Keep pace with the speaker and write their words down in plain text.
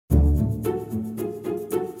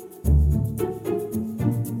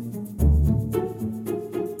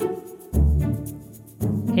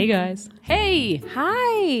Hey guys. Hey,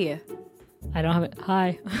 hi. I don't have it.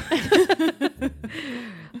 Hi.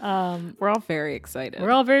 We're all very excited. We're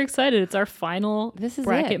all very excited. It's our final This is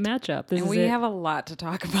bracket it. matchup. This and is we it. have a lot to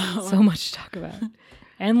talk about. So much to talk about.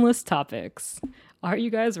 Endless topics. Are you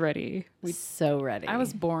guys ready? So ready. I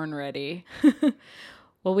was born ready.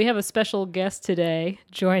 Well, we have a special guest today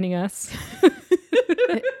joining us.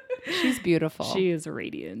 She's beautiful. She is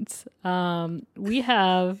radiant. We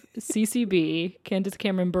have CCB, Candace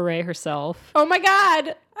Cameron Bure herself, Oh my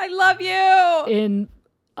God. I love you.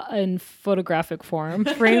 in photographic form,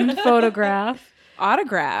 framed photograph.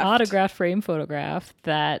 Autograph. Frame photograph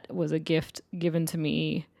that was a gift given to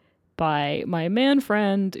me by my man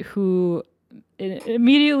friend who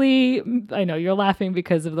immediately, I know you're laughing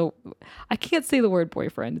because of I can't say the word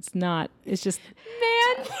boyfriend. It's just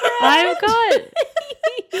Man. I've got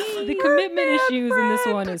the commitment issues in this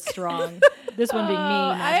one is strong. This one being me,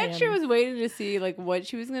 not I actually him. was waiting to see like what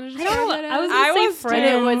she was going to I describe don't know. that I was as. gonna I say was too.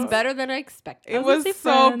 friends. And it was better than I expected. It was was gonna say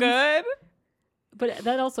so friends. good. But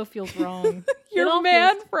that also feels wrong. It Your all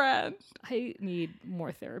man feels- friend. I need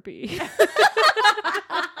more therapy.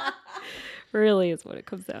 Really is what it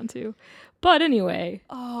comes down to. But anyway,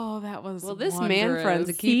 Oh, that was Well, this wondrous. man friend's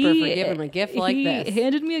a keeper for giving him a gift like he this.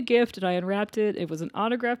 handed me a gift and I unwrapped it. It was an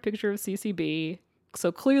autographed picture of CCB.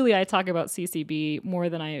 So clearly I talk about CCB more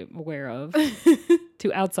than I'm aware of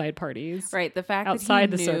to outside parties. Right. The fact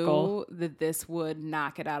Outside that the he knew circle. that this would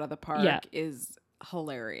knock it out of the park Yeah. is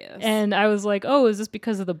hilarious. And I was like, oh, is this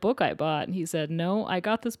because of the book I bought? And he said, no, I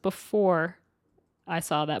got this before I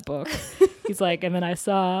saw that book. He's like, and then I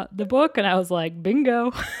saw the book and I was like,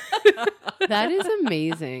 bingo. That is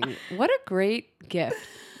amazing. What a great gift.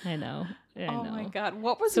 I know. I Oh know. my God.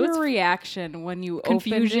 What was So your it's reaction when you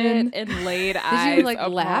confusion. opened it and laid Did eyes you like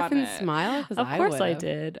laugh upon and it? smile? 'Cause Of course I would've.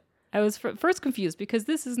 did. I was first confused because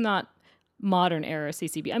this is not modern era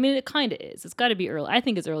CCB. I mean, it kind of is. It's got to be early. I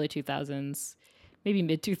think it's early 2000s, maybe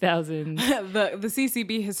mid 2000s. the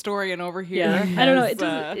CCB historian over here. Yeah, I don't know. has, It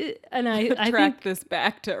doesn't. And I tracked think this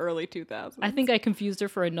back to early 2000s. I think I confused her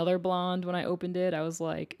for another blonde when I opened it. I was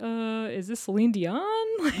like, is this Celine Dion?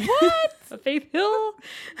 Like, what? A Faith Hill?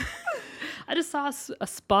 I just saw a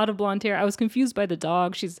spot of blonde hair. I was confused by the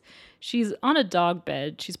dog. She's on a dog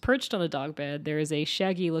bed. She's perched on a dog bed. There is a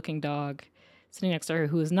shaggy looking dog sitting next to her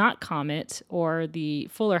who is not Comet or the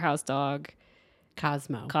Fuller House dog,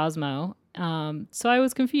 Cosmo. Cosmo. So I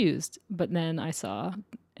was confused, but then I saw,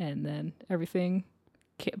 and then everything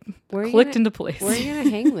Where are you clicked gonna- into place. Where are you going to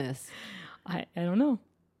hang this? I don't know.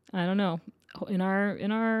 In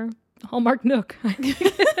our Hallmark nook.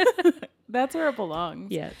 that's where it belongs.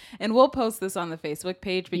 Yeah. And we'll post this on the Facebook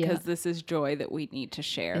page because Yeah. this is joy that we need to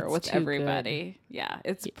share It's with too everybody. Yeah,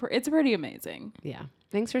 it's pretty amazing. Yeah.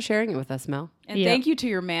 Thanks for sharing it with us, Mel. And Yeah. thank you to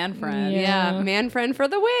your man friend. Yeah. Yeah. Man friend for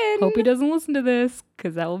the win. Hope he doesn't listen to this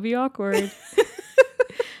because that will be awkward.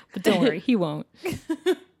 But don't worry, he won't.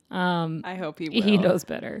 I hope he will. He knows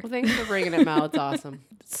better. Well, thanks for bringing it, Mel. It's awesome.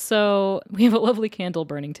 So we have a lovely candle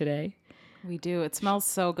burning today. We do. It smells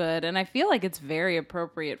so good. And I feel like it's very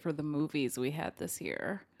appropriate for the movies we had this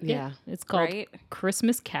year. Yeah. It's called Right?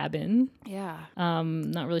 Christmas Cabin. Yeah.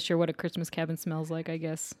 Not really sure what a Christmas cabin smells like, I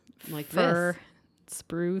guess. Like Fir, this.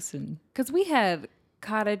 spruce, and Because we had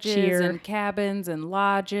cottages Cheer. and cabins and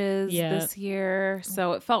lodges Yeah. this year.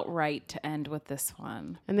 So it felt right to end with this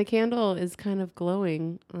one, And the candle is kind of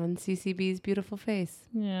glowing on CCB's beautiful face.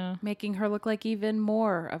 yeah. making her look like even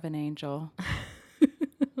more of an angel.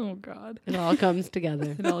 Oh, God. It all comes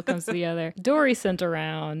together. It all comes together. Dory sent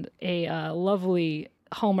around a lovely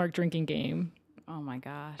Hallmark drinking game Oh my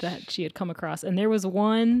gosh. that she had come across. And there was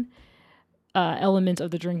one element of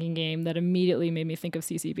the drinking game that immediately made me think of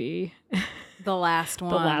CCB. The last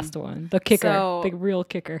one. The last one. The kicker. So- the real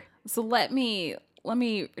kicker. So let me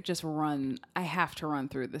just run. I have to run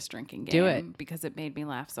through this drinking game. Do it. Because it made me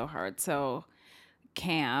laugh so hard. So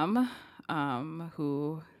Cam,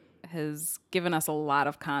 who has given us a lot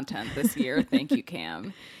of content this year. Thank you,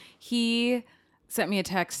 Cam. He sent me a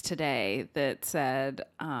text today that said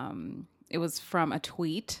it was from a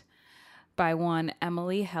tweet by one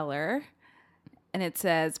Emily Heller. And it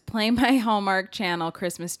says, play my Hallmark Channel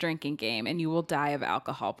Christmas drinking game and you will die of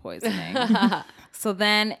alcohol poisoning. So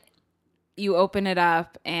then you open it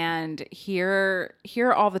up and here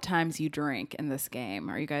are all the times you drink in this game.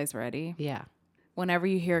 Are you guys ready? Yeah. Whenever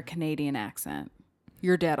you hear a Canadian accent,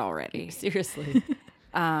 you're dead already. Seriously.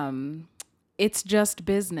 It's just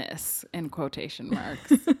business, in quotation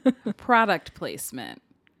marks. Product placement.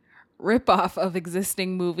 Rip-off of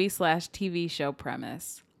existing movie/TV show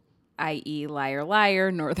premise. I.e. Liar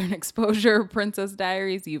Liar, Northern Exposure, Princess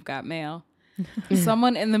Diaries, You've Got Mail.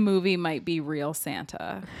 Someone in the movie might be real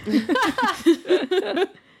Santa.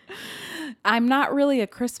 I'm not really a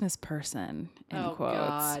Christmas person, in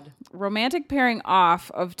quotes. Romantic pairing off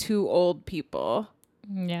of two old people.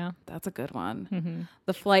 Yeah. That's a good one.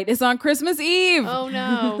 The flight is on Christmas Eve. Oh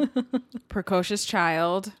no. Precocious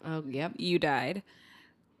child. Oh yep. You died.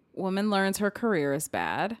 Woman learns her career is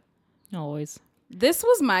bad. Always. This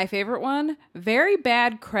was my favorite one. Very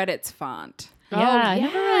bad credits font. Yeah, I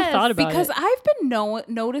never really thought about Because it. I've been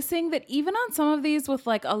noticing that even on some of these with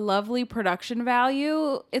like a lovely production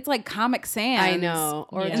value, it's like Comic Sans. I know.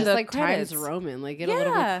 Or Yeah. just The like credits. Times Roman. Like get a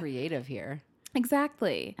little Yeah. bit creative here.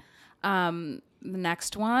 Exactly. The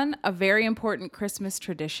next one, a very important Christmas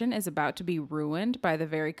tradition is about to be ruined by the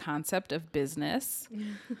very concept of business.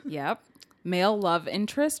 Yep. Male love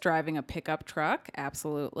interest driving a pickup truck.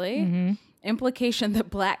 Absolutely. Implication that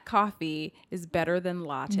black coffee is better than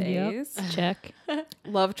lattes. Yep. Check.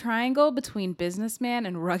 Love triangle between businessman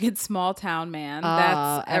and rugged small town man.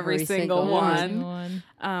 That's every single one.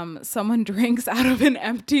 Someone drinks out of an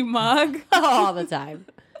empty mug All the time.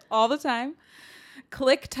 all the time.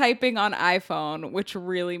 Click typing on iPhone, which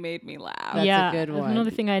really made me laugh. That's yeah, a good one. Another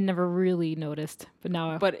thing I never really noticed, but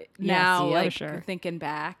now. But now, yeah, like sure. thinking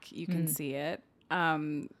back, you can see it.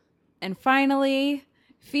 And finally,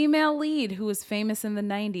 female lead who was famous in the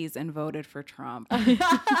 90s and voted for Trump.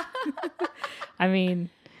 I mean,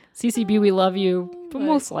 CCB, we love you, but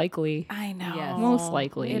most likely, I know. Yes. most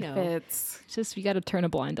likely, It fits. it's just you got to turn a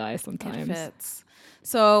blind eye It sometimes. fits.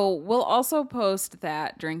 So we'll also post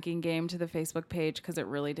that drinking game to the Facebook page because it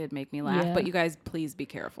really did make me laugh. Yeah. But you guys, please be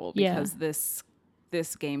careful Yeah. because this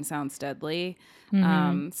game sounds deadly.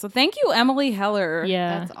 So thank you, Emily Heller.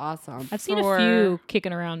 Yeah, That's awesome. I've seen a for- few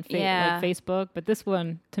kicking around Yeah. like Facebook, but this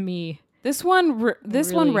one to me, This one one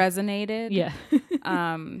Really- resonated. yeah,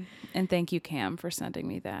 And thank you, Cam, for sending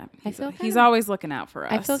me that. I feel He's kinda- always looking out for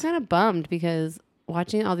us. I feel kind of bummed because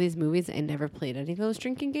watching all these movies, I never played any of those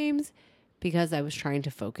drinking games because I was trying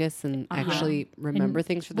to focus and actually remember And-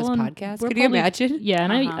 things for this well, and podcast. we're Could you probably- imagine? Yeah,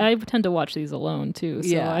 and I tend to watch these alone too. So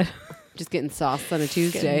Yeah. Just getting sauced on a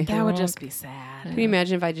Tuesday. that would drunk. just be sad. Can you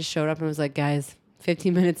imagine if I just showed up and was like, guys,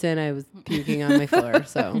 15 minutes in, I was puking on my floor.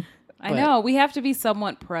 So I But- know we have to be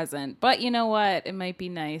somewhat present, but you know what? It might be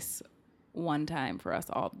nice one time for us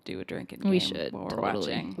all to do a drinking game We should, while we're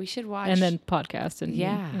totally. watching. we should watch. and then podcast and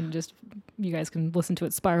Yeah. and just you guys can listen to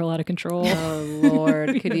it spiral out of control. oh,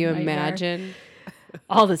 Lord, could you Nightmare. imagine?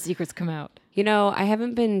 All the secrets come out. You know, I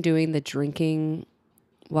haven't been doing the drinking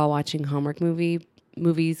while watching Hallmark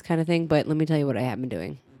movies kind of thing, but let me tell you what I have been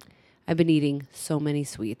doing. I've been eating so many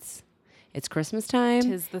sweets. It's Christmas time.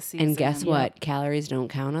 Tis the season. And guess what? Calories don't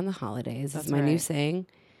count on the holidays. That's Is my new right. saying.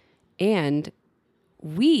 And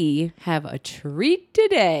we have a treat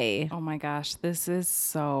today. Oh my gosh, this is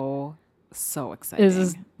so exciting. This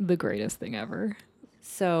is the greatest thing ever.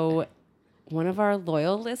 So, one of our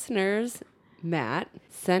loyal listeners, Matt,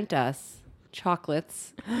 sent us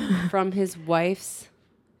chocolates from his wife's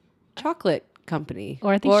chocolate company.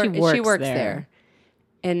 Or I think she works there.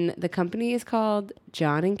 And the company is called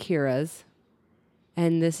John and Kira's.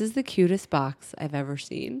 And this is the cutest box I've ever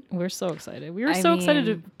seen. We're so excited. We were I so excited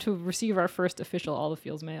mean- to receive our first official All the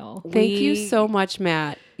Feels mail. Thank you We- so much,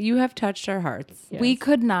 Matt. You have touched our hearts. Yes. We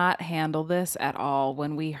could not handle this at all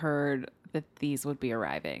when we heard that these would be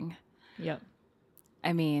arriving. Yep.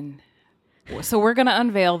 I mean, so we're gonna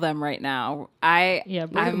unveil them right now. Yeah,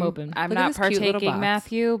 break them open. I'm Look at not this cute little partaking, box.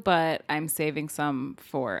 Matthew, but I'm saving some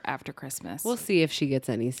for after Christmas. We'll see if she gets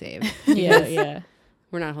any saved. Yeah, yeah.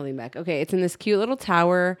 We're not holding back. Okay, it's in this cute little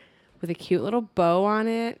tower with a cute little bow on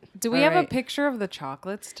it. Do we All have a right. picture of the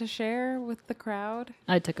chocolates to share with the crowd?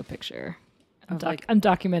 I took a picture. Of like- I'm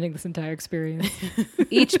documenting this entire experience.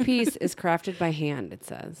 Each piece is crafted by hand, it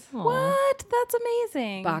says. Aw. What? That's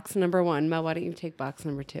amazing. Box number 1. Mel, why don't you take box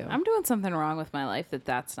number 2? I'm doing something wrong with my life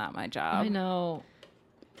that's not my job. I know.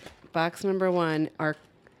 Box number 1 are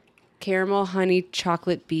caramel honey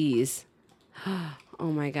chocolate bees.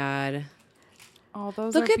 Oh my god. Oh,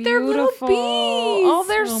 those Look are at their little beautiful. bees. Oh,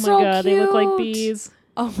 they're Oh my so god, cute. they look like bees.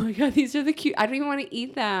 Oh my god, these are the cute. I don't even want to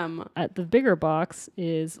eat them. The bigger box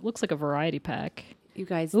looks like a variety pack. You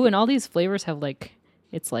guys. Ooh, and all these flavors have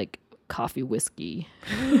it's like coffee whiskey.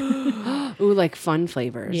 Ooh, like fun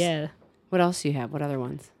flavors. Yeah. What else do you have? What other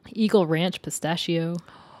ones? Eagle Ranch pistachio.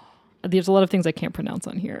 There's a lot of things I can't pronounce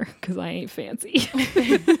on here because I ain't fancy.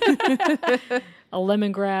 A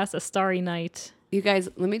lemongrass, a starry night. You guys,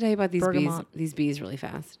 let me tell you about Bergamot. these bees really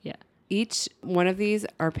fast. Yeah. Each one of these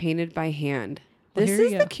are painted by hand. Well, This here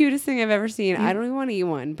is you the go. cutest thing I've ever seen. I don't even want to eat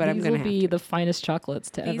one, but I'm These going will to have be to. the finest chocolates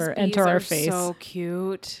to These ever bees enter are our face. so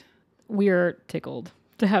cute. We're tickled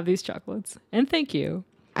to have these chocolates. And thank you.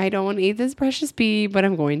 I don't want to eat this precious bee, but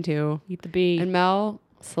I'm going to. Eat the bee. And Mel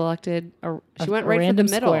selected. She went a right for the random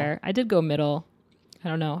middle. square. I did go middle. I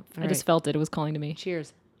don't know. I just right. felt it. It was calling to me.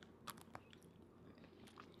 Cheers.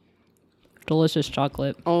 Delicious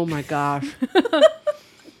chocolate. Oh my gosh.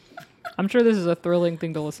 I'm sure this is a thrilling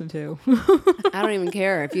thing to listen to. I don't even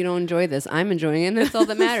care if you don't enjoy this. I'm enjoying it, and that's all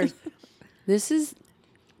that matters. This is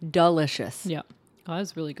delicious. Yeah. Oh,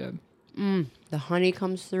 that's really good. The honey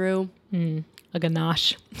comes through. A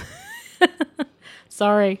ganache.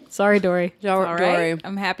 Sorry, Dory. All Dory, right.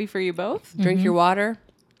 I'm happy for you both. drink your water.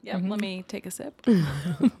 Yep. Let me take a sip.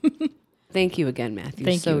 Thank you again, Matthew.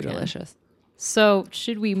 Thank so you again. delicious. So,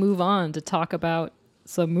 should we move on to talk about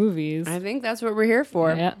some movies? I think that's what we're here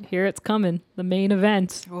for. Yeah, here it's coming. The main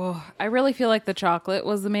event. Oh, I really feel like the chocolate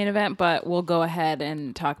was the main event, but we'll go ahead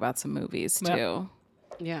and talk about some movies too. Yep.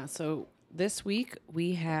 Yeah, so this week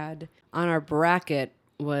we had on our bracket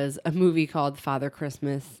was a movie called Father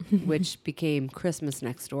Christmas, which became Christmas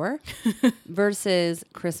Next Door, versus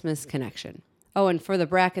Christmas Connection. Oh, and for the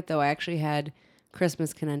bracket, though, I actually had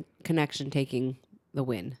Christmas Connection taking the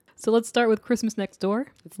win. So let's start with Christmas Next Door.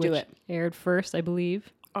 Let's do which it. Aired first, I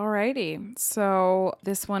believe. Alrighty. So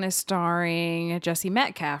this one is starring Jesse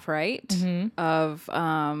Metcalf, right? Of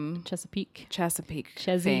Chesapeake. Chesapeake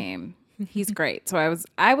Chezzy. fame. He's great. So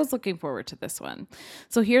I was looking forward to this one.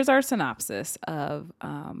 So here's our synopsis of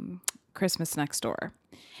Christmas Next Door.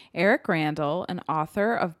 Eric Randall, an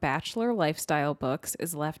author of bachelor lifestyle books,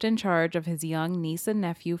 is left in charge of his young niece and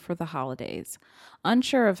nephew for the holidays.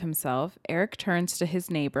 Unsure of himself, Eric turns to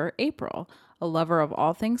his neighbor, April, a lover of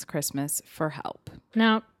all things Christmas, for help.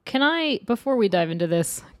 Now, before we dive into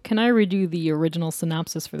this, can I read you the original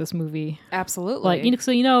synopsis for this movie? Absolutely. Like,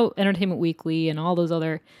 Entertainment Weekly and all those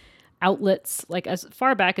other outlets, like as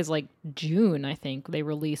far back as like June, I think they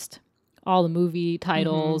released all the movie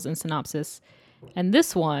titles and synopsis. And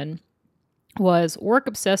this one was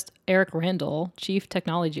work-obsessed Eric Randall, chief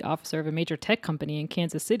technology officer of a major tech company in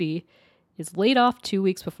Kansas City, is laid off 2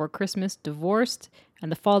 weeks before Christmas, divorced,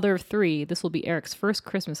 and the father of 3. This will be Eric's first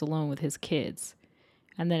Christmas alone with his kids.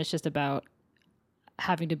 And then it's just about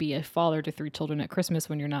having to be a father to 3 children at Christmas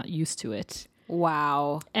when you're not used to it.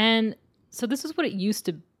 Wow. And so this is what it used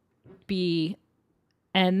to be.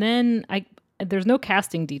 And then there's no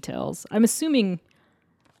casting details. I'm assuming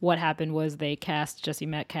what happened was they cast Jesse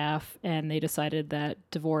Metcalf and they decided that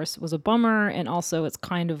divorce was a bummer. And also it's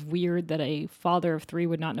kind of weird that a father of 3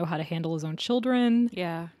 would not know how to handle his own children.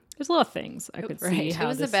 Yeah. There's a lot of things I could see how it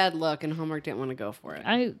was a bad look, and Hallmark didn't want to go for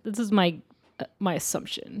it. This is my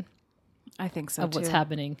assumption I think so of too. what's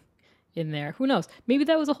happening in there. Who knows? Maybe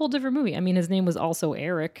that was a whole different movie. I mean, his name was also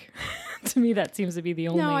Eric. To me, that seems to be the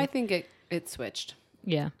only. No, I think it switched.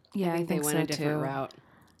 Yeah. Yeah, I think they went so a different too. route.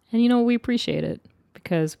 And we appreciate it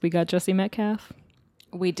because we got Jesse Metcalf.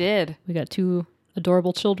 We did. We got 2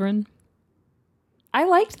 adorable children. I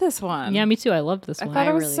liked this one. Yeah, me too. I loved this one. thought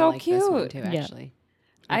it was really so liked this one cute. too, Yeah. actually.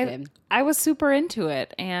 I did. I was super into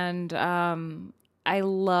it, and I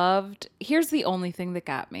loved. Here's the only thing that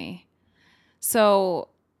got me. So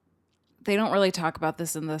they don't really talk about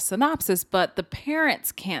this in the synopsis, but the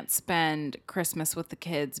parents can't spend Christmas with the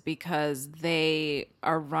kids because they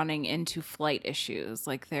are running into flight issues.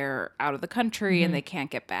 Like they're out of the country and they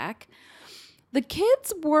can't get back. The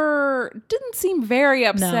kids didn't seem very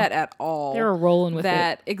upset at all. They were rolling with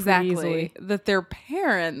that it pretty exactly easily. that their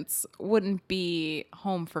parents wouldn't be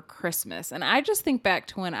home for Christmas. And I just think back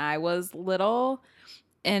to when I was little,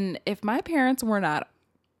 and if my parents were not,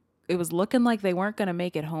 it was looking like they weren't going to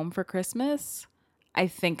make it home for Christmas, I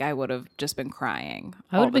think I would have just been crying.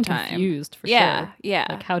 I would have been time. confused for Yeah, sure. yeah.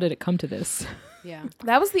 Like, how did it come to this? Yeah.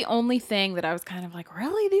 That was the only thing that I was kind of like,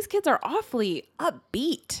 really? These kids are awfully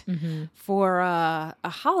upbeat for a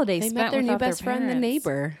holiday They spent met their new without their best friend, the parents.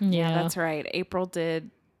 neighbor. Yeah, that's right. April did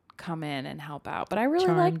come in and help out, but I really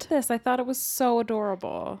Charmed. liked this. I thought it was so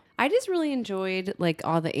adorable. I just really enjoyed like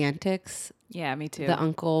all the antics Yeah, me too. the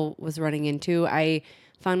uncle was running into. I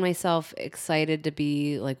found myself excited to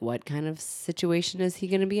be like, what kind of situation is he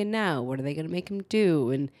going to be in now? What are they going to make him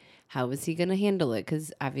do? And how is he going to handle it?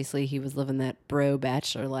 Because obviously he was living that bro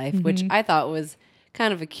bachelor life, which I thought was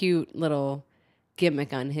kind of a cute little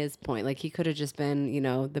gimmick on his point. Like he could have just been,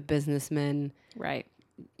 the businessman, right.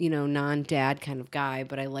 non-dad kind of guy.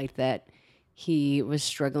 But I liked that he was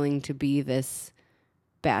struggling to be this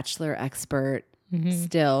bachelor expert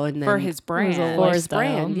still. And then For his brand. a for his lifestyle.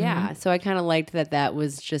 brand, yeah. So I kind of liked that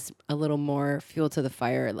was just a little more fuel to the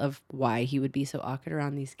fire of why he would be so awkward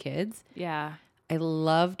around these kids. Yeah. I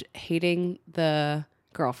loved hating the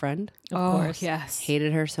girlfriend. Of course. Yes.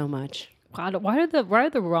 Hated her so much. God, why are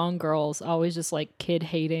the wrong girls always just like kid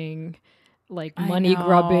hating, like I money know.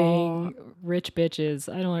 grubbing rich bitches?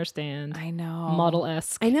 I don't understand. I know.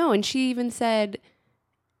 Model-esque. I know. And she even said,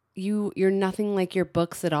 you're nothing like your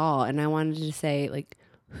books at all. And I wanted to say, like,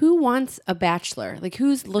 who wants a bachelor? Like,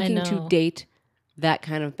 who's looking to know. date that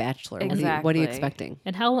kind of bachelor? What are you Exactly. expecting?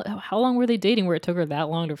 And how long were they dating where it took her that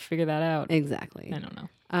long to figure that out? Exactly. I don't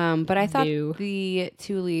know. But I thought No. the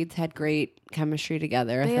two leads had great chemistry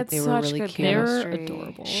together. I They thought had they were such really good cute. They're chemistry.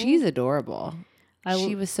 adorable. She's adorable.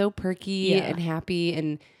 She was so perky Yeah. and happy.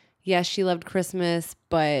 And yes, she loved Christmas,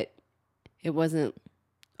 but it wasn't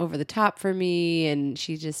over the top for me. And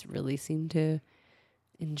she just really seemed to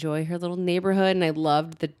enjoy her little neighborhood. And I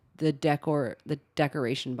loved the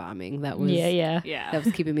decoration bombing. That was yeah. Yeah. that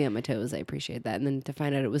was keeping me on my toes. I appreciate that. And then to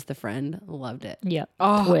find out it was the friend, loved it. Yeah.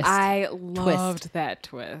 Oh, Twist. I loved that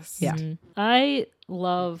twist. Yeah. I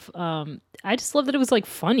love I just love that it was like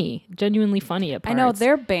funny, genuinely funny at I parts. know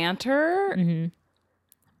their banter, Mm-hmm.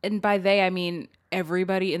 and by they I mean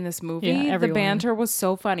everybody in this movie. Yeah, the everyone. banter was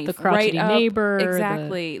so funny. The crotchety up- neighbor,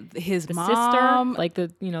 exactly. His the mom, sister,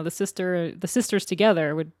 like the sisters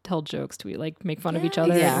together would tell jokes to like make fun of each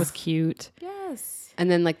other. Yeah. It was cute. yes,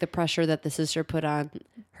 And then like the pressure that the sister put on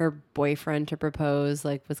her boyfriend to propose,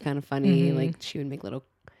 like was kind of funny. Mm-hmm. Like she would make little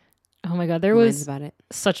Oh my god, there lines was about it.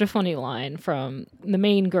 such a funny line from the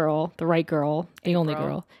main girl, the right girl, the only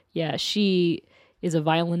girl. Yeah, she is a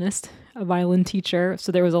violinist, a violin teacher.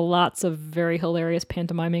 So there was lots of very hilarious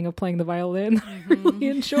pantomiming of playing the violin that I really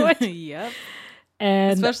enjoyed. yep.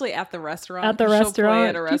 And Especially at the restaurant. At the She'll play restaurant.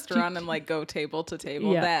 at a restaurant and like go table to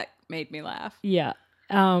table. Yeah. That made me laugh. yeah,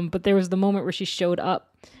 but there was the moment where she showed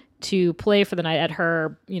up to play for the night at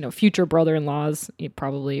her, future brother-in-law's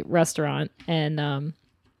probably restaurant,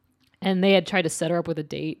 and they had tried to set her up with a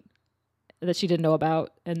date that she didn't know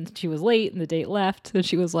about, and she was late and the date left, and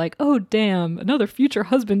she was like, oh damn, another future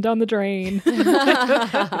husband down the drain. I'm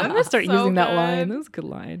gonna start So using that good. line. That was a good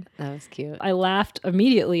line. That was cute. I laughed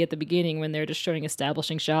immediately at the beginning when they're just showing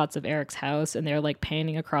establishing shots of Eric's house, and they're like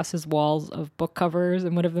panning across his walls of book covers,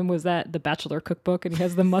 and one of them was that the Bachelor cookbook, and he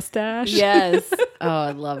has the mustache. Yes. Oh,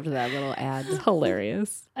 I loved that little ad. It's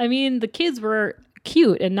hilarious. I mean, the kids were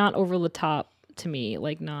cute and not over the top to me,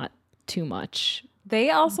 like not too much.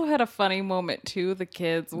 They also had a funny moment too, the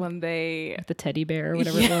kids, when they The teddy bear or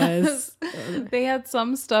whatever it was. Yes. They had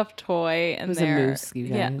some stuffed toy and was a their moose, you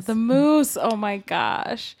yeah, guys. the moose. Oh my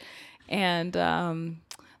gosh. And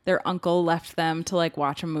their uncle left them to like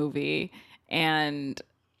watch a movie, and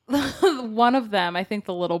one of them, I think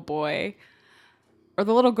the little boy or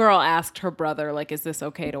the little girl, asked her brother like, is this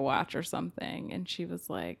okay to watch or something? And she was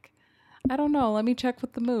like, I don't know, let me check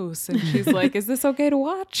with the moose. And she's like, is this okay to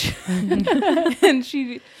watch? And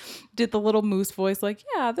she did the little moose voice like,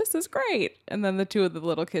 yeah, this is great. And then the two of the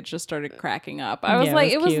little kids just started cracking up. I was Yeah, it like,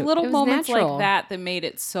 was it was cute. little It was moments natural. like that made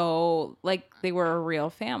it so like they were a real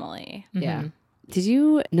family. Yeah. Did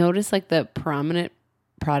you notice like the prominent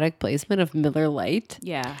product placement of Miller Lite?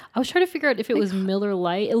 Yeah. I was trying to figure out if it was Miller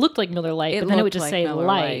Lite. It looked like Miller Lite, It but then it would looked just like say Miller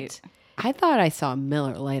Light. Lite. I thought I saw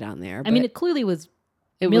Miller Lite on there. I mean, but it clearly was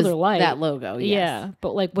it Miller was Lite. that logo. Yes. Yeah,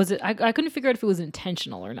 but like, was it? I couldn't figure out if it was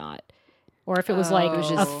intentional or not, or if it was like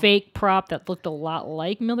was a just- fake prop that looked a lot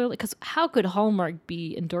like Miller. Because how could Hallmark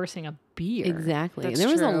be endorsing a beer? Exactly. That's and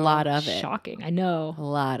there was a true. lot of it. Shocking. I know. A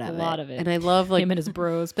lot of it. And And I love like him and his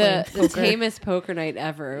bros playing the poker. tamest poker night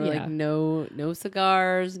ever. Yeah. Like no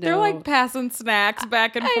cigars. They're no, like passing snacks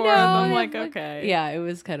back and I forth. know, I'm and like, okay. Yeah, it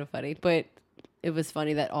was kind of funny, but it was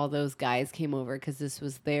funny that all those guys came over because this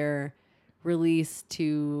was their release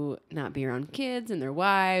to not be around kids and their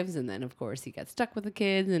wives, and then of course he got stuck with the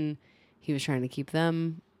kids, and he was trying to keep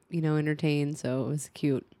them, entertained. So it was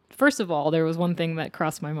cute. First of all, there was one thing that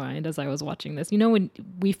crossed my mind as I was watching this. When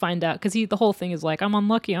we find out, because the whole thing is like, I'm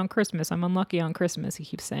unlucky on Christmas. I'm unlucky on Christmas. He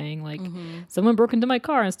keeps saying like, someone broke into my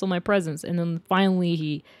car and stole my presents. And then finally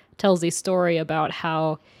he tells a story about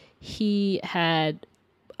how he had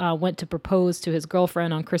went to propose to his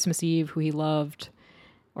girlfriend on Christmas Eve, who he loved,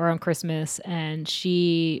 or on Christmas. And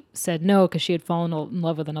she said no, because she had fallen in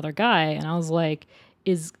love with another guy. And I was like,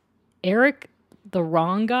 is Eric the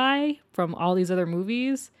wrong guy from all these other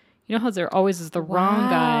movies? You know how there always is the wrong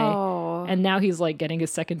guy, Wow. and now he's like getting his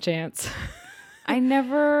second chance. I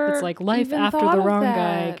never. It's like life even after thought the of wrong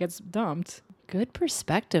guy that. gets dumped, Good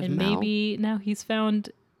perspective, and Mel. maybe now he's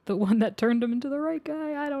found the one that turned him into the right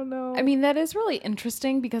guy. I don't know. I mean, that is really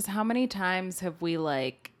interesting because how many times have we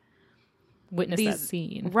like witness that these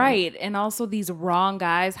scene, right? And also these wrong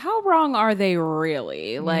guys. How wrong are they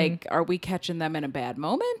really? Mm-hmm. Like, are we catching them in a bad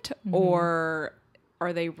moment, or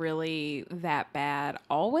are they really that bad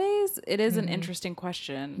always? It is an interesting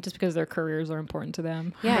question. Just because their careers are important to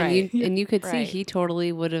them. Yeah, Right. and you could see Right. he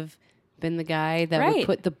totally would have been the guy that Right.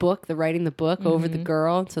 would put writing the book over the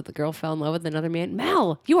girl, so the girl fell in love with another man.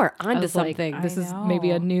 Mel, you are I onto was like, something. this I is maybe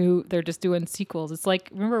a know. new. They're just doing sequels. It's like,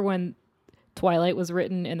 remember when Twilight was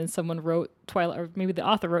written, and then someone wrote Twilight, or maybe the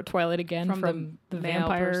author wrote Twilight again from the male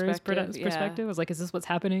vampire's perspective, yeah. perspective. I was like, is this what's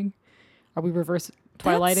happening? Are we reverse That's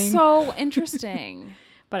Twilighting? so interesting.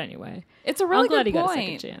 But anyway, It's a really I'm glad good he point. got a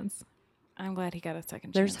second chance. I'm glad he got a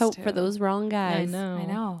second There's chance. hope too. for those wrong guys. I know.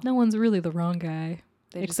 know. No one's really the wrong guy.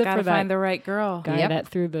 They just Except gotta for that find the right girl. guy Yep. that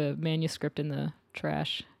threw the manuscript in the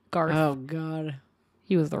trash. Garth. Oh God,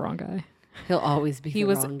 He was the wrong guy. he'll always be. He the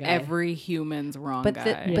was wrong guy. every human's wrong But guy.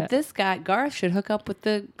 Yeah. but this guy Garth should hook up with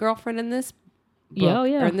the girlfriend in this book, Yeah, oh,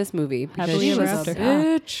 yeah. or in this movie, because Happily she ever was after.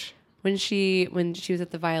 bitch. when she was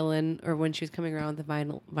at the violin, or when she was coming around with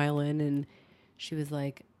the violin, and she was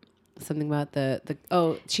like something about the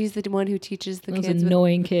she's the one who teaches the Those kids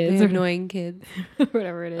annoying kids, the or annoying kids.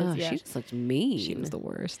 whatever it is. Oh, yeah, she just looked mean. she was the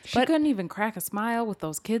worst. She couldn't even crack a smile with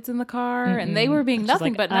those kids in the car, and they Mm-mm. were being She's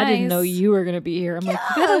nothing like, but nice. I didn't know you were gonna be here. I'm like,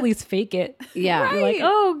 you gotta at least fake it. Yeah. You're like,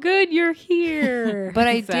 oh, good, you're here. But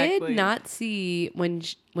I Exactly. did not see when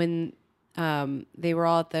they were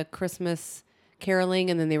all at the Christmas caroling,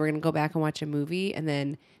 and then they were going to go back and watch a movie, and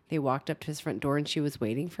then they walked up to his front door and she was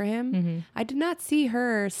waiting for him. Mm-hmm. I did not see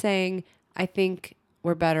her saying, I think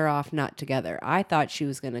we're better off not together. I thought she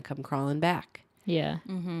was going to come crawling back. Yeah,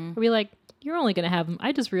 I'd be like, you're only gonna have them.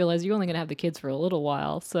 I just realized you're only gonna have the kids for a little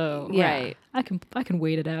while, so Yeah. Right. I can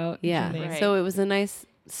wait it out. Yeah. And they- Right. So it was a nice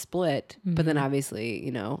split, but Mm-hmm. then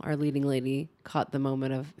obviously, our leading lady caught the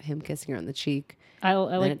moment of him kissing her on the cheek, I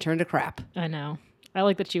and like. it turned to crap. I know. I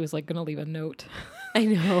like that she was like gonna leave a note, I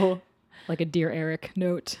know. like a Dear Eric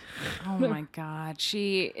note. Oh my god,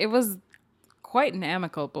 it was quite an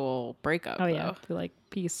amicable breakup. Oh yeah, though. be like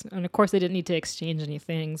peace. And of course they didn't need to exchange any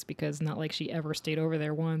things because not like she ever stayed over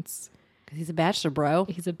there once. 'Cause he's a bachelor, bro.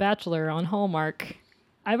 He's a bachelor on Hallmark.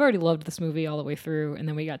 I've already loved this movie all the way through, and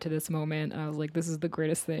then we got to this moment. I was like, "This is the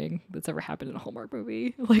greatest thing that's ever happened in a Hallmark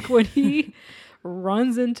movie." Like when he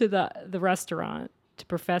runs into the restaurant to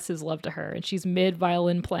profess his love to her, and she's mid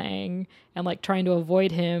violin playing and like trying to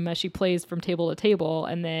avoid him as she plays from table to table,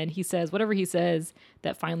 and then he says whatever he says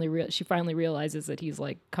that she finally realizes that he's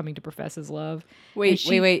like coming to profess his love. And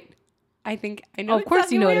she- Wait. I think I know. Oh, of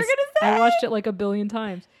course you exactly what noticed. you're gonna I watched it like a billion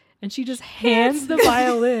times. And she just hands the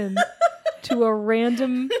violin to a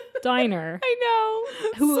random diner. I know.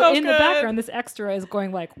 Who So in the good. background, this extra is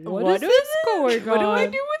going like, what is is this going on? What do I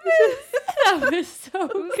do with this? That was so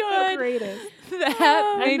good. The greatest.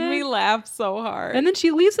 That made then- me laugh so hard. And then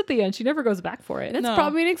she leaves at the end. She never goes back for it. That's No.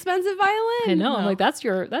 probably an expensive violin. I know. I'm No. like, that's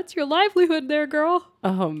your livelihood there, girl.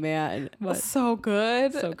 Oh man, But so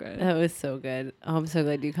good. so good. that was so good. Oh, I'm so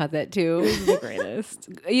glad you caught that too. This is the greatest.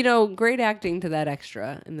 Great acting to that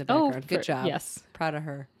extra in the background. Good job. Yes. Proud of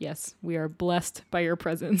her. Yes. We are blessed by your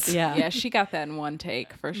presence. Yeah, she got that in one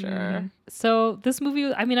take for sure. So this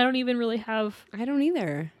movie, I mean, I don't even really have I don't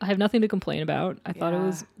either. I have nothing to complain about. I thought it Yeah.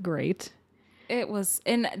 was great. It was,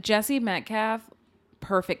 and Jesse Metcalf,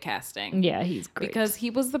 perfect casting. Yeah, he's great. Because he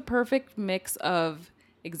was the perfect mix of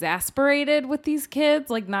exasperated with these kids,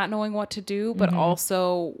 like not knowing what to do, but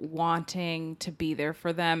also wanting to be there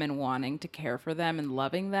for them and wanting to care for them and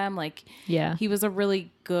loving them. Like, Yeah. he was a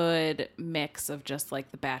really good mix of just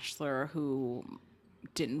like the bachelor who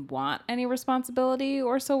didn't want any responsibility,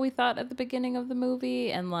 or so we thought at the beginning of the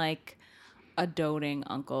movie, and like a doting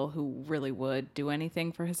uncle who really would do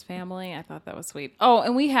anything for his family. I thought that was sweet. Oh,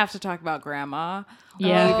 and we have to talk about grandma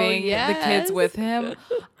Yeah. leaving Oh, the kids yes. with him.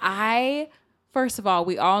 First of all,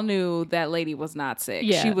 we all knew that lady was not sick.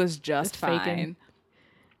 Yeah. She was just Just faking. fine.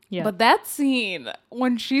 Yeah. But that scene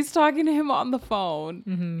when she's talking to him on the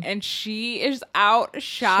phone and she is out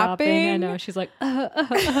shopping, I know. She's like,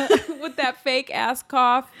 with that fake ass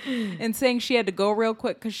cough and saying she had to go real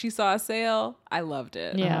quick because she saw a sale. I loved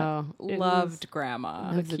it. yeah. Oh, It Loved was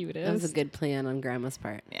grandma. the that was cutest. a good plan on Grandma's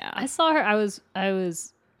part. Yeah. I saw her. I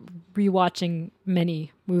was rewatching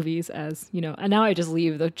many movies as, and now I just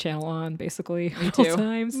leave the channel on basically all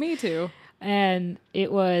times. Me too. And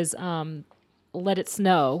it was Let It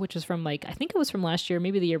Snow, which is from I think it was from last year,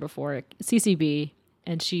 maybe the year before, CCB.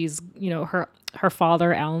 And she's, her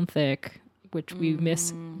father, Alan Thicke, which we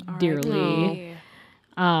miss dearly,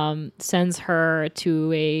 sends her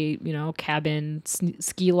to a, cabin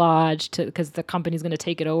ski lodge because the company's going to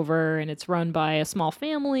take it over, and it's run by a small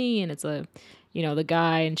family, and it's the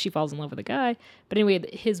guy, and she falls in love with the guy. But anyway,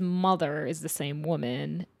 his mother is the same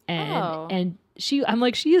woman. And, Oh. and I'm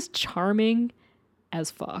like, she is charming as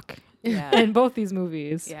fuck. Yeah. in both these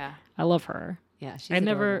movies. Yeah. I love her. Yeah, she's I've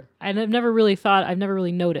never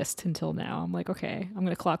really noticed until now. I'm like, okay, I'm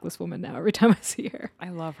gonna clock this woman now every time I see her. I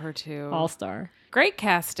love her too. All star. Great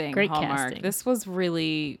casting, Great Hallmark. casting. This was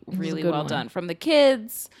really, really good well one. done. From the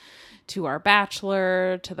kids to our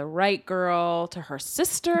bachelor to the right girl to her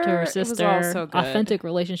sister. To her It was sister, all so good. authentic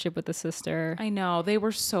relationship with the sister. I know. They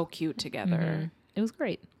were so cute together. It was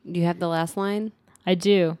great. Do you have the last line? I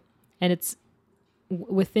do, and it's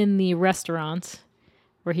within the restaurant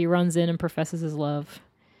where he runs in and professes his love,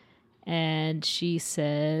 and she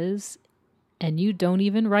says, "And you don't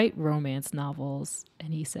even write romance novels,"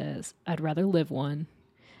 and he says, "I'd rather live one."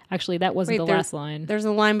 Actually, that wasn't the last line. There's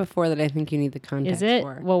a line before that I think you need the context Is it?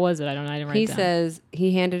 for. What was it? I don't know. I didn't write He it down. says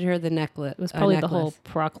he handed her the necklace. It was probably the whole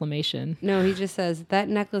proclamation. No, he just says that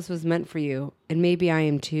necklace was meant for you, and maybe I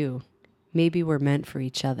am too. Maybe we're meant for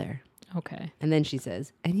each other. Okay. And then she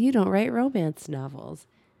says, and you don't write romance novels.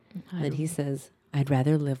 And then he says, I'd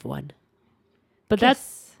rather live one. But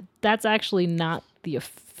Kiss. that's actually not the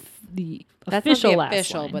That's official not the last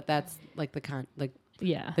official, line. but that's like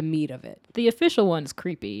Yeah. the meat of it. The official one's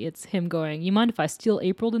creepy. It's him going, "You mind if I steal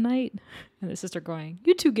April tonight?" And the sister going,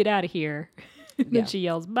 "You two get out of here." And then Yeah. she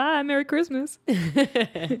yells, "Bye, Merry Christmas."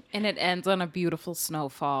 And it ends on a beautiful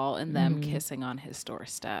snowfall and them kissing on his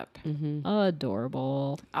doorstep.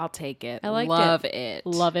 Adorable. I'll take it. I liked Love it.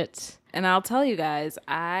 Love it. And I'll tell you guys,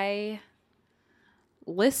 I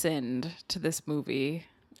listened to this movie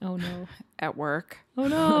Oh no. at work Oh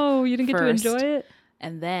no, you didn't get to First. enjoy it?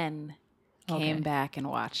 and then came Okay. back and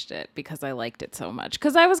watched it because I liked it so much.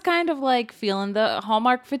 Because I was kind of like feeling the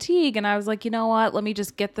Hallmark fatigue, and I was like, you know what? Let me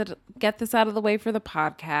just get this out of the way for the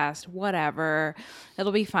podcast. Whatever,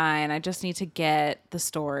 it'll be fine. I just need to get the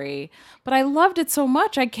story. But I loved it so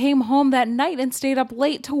much. I came home that night and stayed up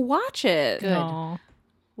late to watch it. Good. Aw.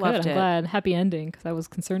 Loved Good. I'm it. glad. Happy ending, because I was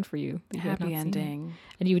concerned for you. that you had Happy not seen it. ending.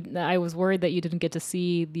 And I was worried that you didn't get to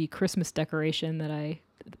see the Christmas decoration that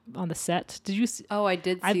on the set. Did you see? Oh, I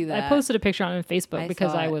did see that. I posted a picture on Facebook I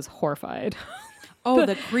because saw I it. was horrified. Oh,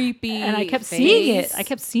 the creepy. And I kept face. seeing it. I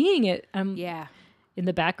kept seeing it. Yeah. In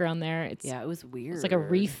the background there. It's Yeah, it was weird. It's like a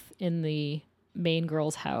wreath in the main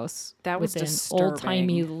girl's house. That was with an disturbing.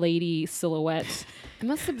 old-timey lady silhouette. It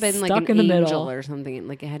must have been like Stuck an in the angel middle. or something.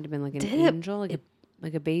 Like it had to have been like an Did it? angel,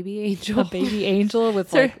 like a baby angel. A baby angel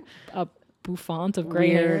with Sorry. like a bouffant of gray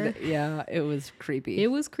hair. Weird. Yeah, it was creepy. It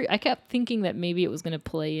was I kept thinking that maybe it was going to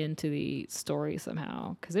play into the story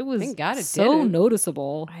somehow because it was Thank God it so didn't.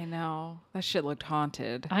 noticeable. I know. That shit looked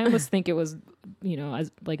haunted. I almost think it was,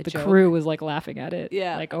 as like A the joke. crew was like laughing at it.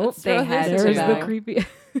 Yeah, like, oh, let's they throw had this to there's the though. creepy.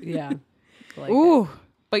 yeah. Like Ooh.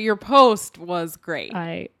 But your post was great.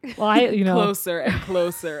 I Closer and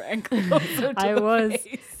closer and closer to I the was-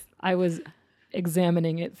 face. I was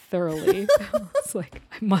examining it thoroughly. It's like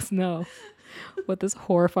I must know what this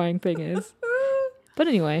horrifying thing is. But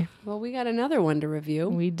anyway, Well, we got another one to review.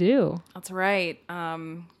 we do That's right.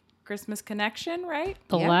 Christmas Connection, right?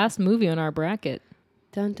 the Yep. last movie on our bracket.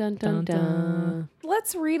 Dun dun dun Dun, dun.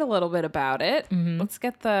 Let's read a little bit about it. Let's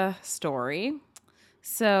get the story.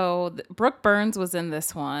 So, Brooke Burns was in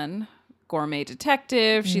this one. Gourmet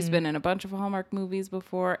detective. She's been in a bunch of Hallmark movies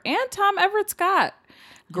before. And Tom Everett Scott.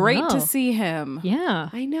 Great Oh. to see him. Yeah,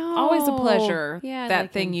 I know. Always a pleasure. Yeah, I that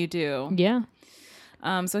like thing him. you do. yeah.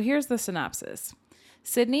 So here's the synopsis.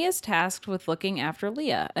 Sydney is tasked with looking after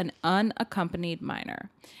Leah, an unaccompanied minor.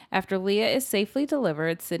 After Leah is safely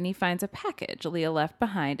delivered, Sydney finds a package Leah left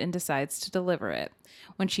behind and decides to deliver it.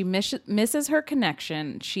 When she misses her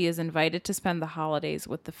connection, she is invited to spend the holidays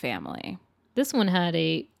with the family. This one had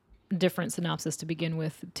a different synopsis to begin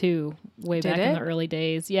with too, way Did back in it? the early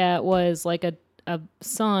days. Yeah, it was like a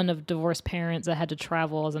son of divorced parents that had to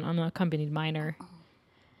travel as an unaccompanied minor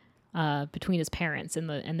between his parents, and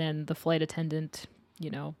then the flight attendant,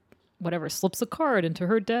 whatever, slips a card into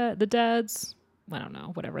the dad's, I don't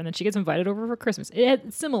know, whatever, and then she gets invited over for Christmas.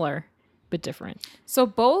 It's similar but different. So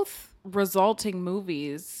both resulting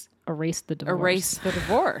movies Erase the divorce. erase the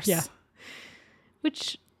divorce. Yeah.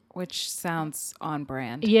 Which sounds on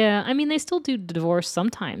brand. Yeah, I mean, they still do divorce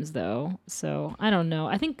sometimes, though. So I don't know.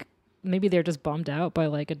 I think maybe they're just bummed out by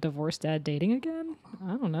like a divorced dad dating again.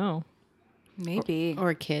 I don't know. Maybe. Or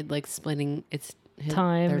a kid like splitting their Yeah.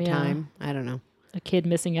 time. I don't know. A kid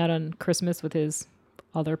missing out on Christmas with his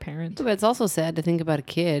other parent. But it's also sad to think about a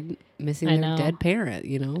kid missing I their know. dead parent,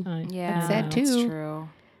 Yeah, That's sad, that's too. true.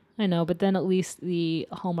 I know, but then at least the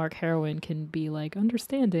Hallmark heroine can be like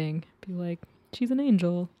understanding, be like, she's an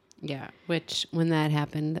angel. Yeah. Which when that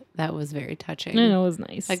happened, that was very touching. I know, it was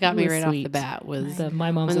nice. That got It me was right off the sweet. bat was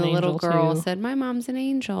My mom's when an the little angel girl too. said, "My mom's an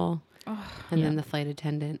angel," and Yeah. then the flight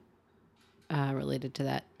attendant related to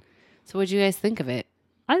that. So what'd you guys think of it?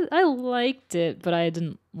 I liked it, but I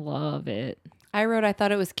didn't love it. I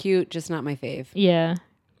thought it was cute, just not my fave. Yeah.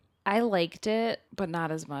 I liked it, but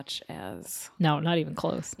not as much as No, not even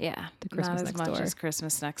close. yeah, Christmas not as Next much Door. as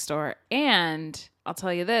Christmas Next Door. And I'll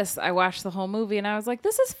tell you this: I watched the whole movie and I was like,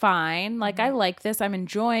 "This is fine. Like, I like this. I'm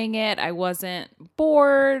enjoying it. I wasn't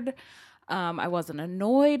bored. I wasn't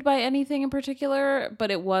annoyed by anything in particular,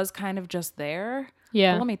 but it was kind of just there."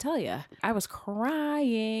 Yeah. But let me tell you, I was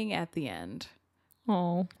crying at the end.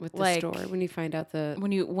 Oh. With the Like- story, when you find out the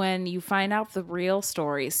when you find out the real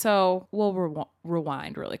story. So we'll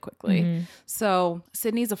rewind really quickly. So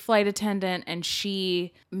Sydney's a flight attendant and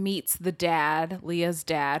she meets the dad, Leah's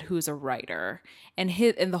dad, who's a writer. And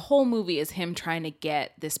the whole movie is him trying to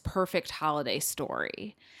get this perfect holiday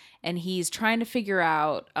story. And he's trying to figure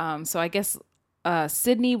out, so I guess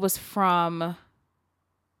Sydney was from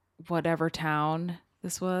whatever town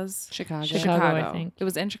this was. Chicago. Chicago, I think. It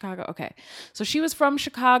was in Chicago. Okay. So she was from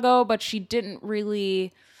Chicago, but she didn't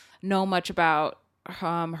really know much about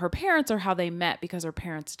her parents or how they met because her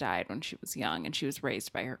parents died when she was young and she was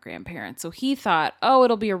raised by her grandparents. So he thought, oh,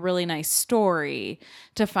 it'll be a really nice story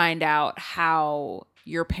to find out how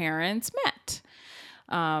your parents met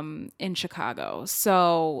in Chicago.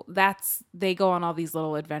 So they go on all these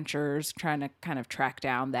little adventures trying to kind of track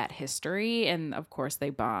down that history. And of course they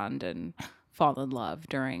bond and fall in love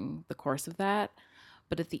during the course of that.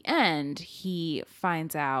 But at the end, he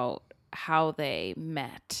finds out how they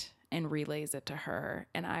met and relays it to her.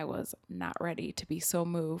 And I was not ready to be so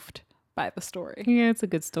moved by the story. Yeah, it's a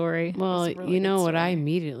good story. Well, It's a really you know good what I story.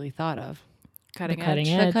 immediately thought of? Cutting The cutting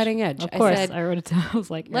edge. edge. The cutting edge. Of I course. said, I wrote it down. I was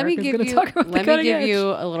like, let me give you talk about the let me cutting give edge.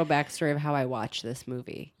 you a little backstory of how I watched this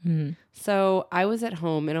movie. So I was at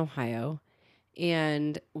home in Ohio,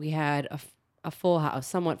 and we had a full house,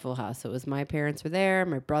 somewhat full house. So it was my parents were there,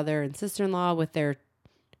 my brother and sister-in-law with their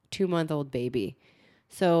 2-month-old baby.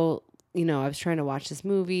 So, you know, I was trying to watch this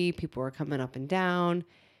movie. People were coming up and down.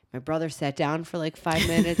 My brother sat down for like 5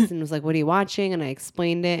 minutes and was like, "What are you watching?" And I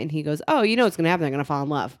explained it. And he goes, "Oh, you know what's going to happen. They're going to fall in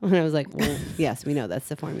love." And I was like, "Well, yes, we know that's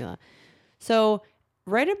the formula." So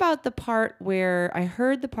right about the part where I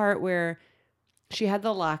heard the part where she had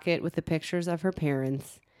the locket with the pictures of her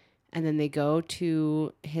parents, and then they go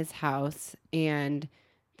to his house and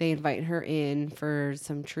they invite her in for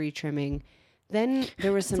some tree trimming. Then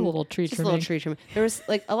there was It's a some little tree just a little trimming. tree trimming. There was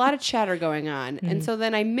like a lot of chatter going on, and so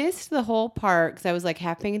then I missed the whole part because I was like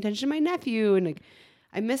half paying attention to my nephew, and like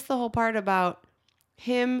I missed the whole part about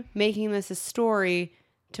him making this a story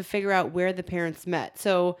to figure out where the parents met.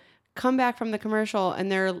 So come back from the commercial and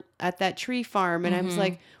they're at that tree farm, and I was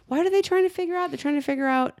like, what are they trying to figure out? They're trying to figure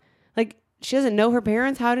out like she doesn't know her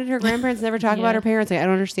parents. How did her grandparents never talk about Yeah. her parents? Like, I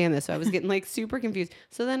don't understand this. So I was getting like super confused.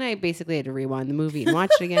 So then I basically had to rewind the movie and watch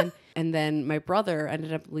it again. And then my brother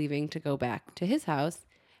ended up leaving to go back to his house.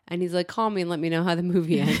 And he's like, call me and let me know how the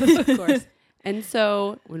movie ends. Of course. And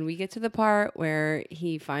so when we get to the part where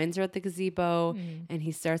he finds her at the gazebo and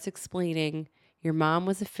he starts explaining, your mom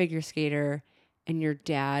was a figure skater and your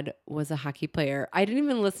dad was a hockey player. I didn't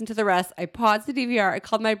even listen to the rest. I paused the DVR. I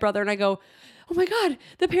called my brother and I go, oh my God,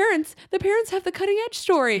 the parents have the cutting edge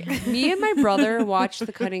story. Me and my brother watched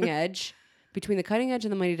the cutting edge. Between the cutting edge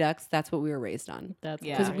and the Mighty Ducks, that's what we were raised on. That's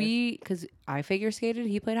Yeah. Because I figure skated,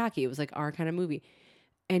 he played hockey. It was like our kind of movie.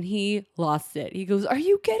 And he lost it. He goes, are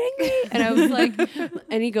you kidding me? And I was like,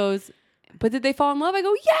 and he goes, but did they fall in love? I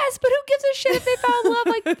go, yes, but who gives a shit if they fell in love?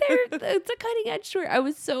 Like, it's a cutting edge story. I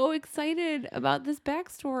was so excited about this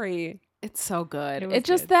backstory. It's so good. It was It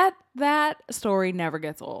just good. that story never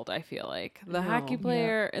gets old, I feel like. The No. hockey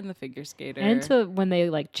player and the figure skater. And to when they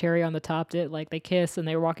like cherry on the top it, like they kiss and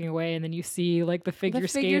they're walking away, and then you see like the figure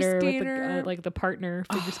figure skater with the, skater. like the partner,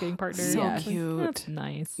 figure skating partner. so Yeah, it's like, cute. that's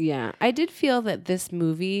nice. Yeah. I did feel that this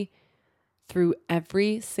movie threw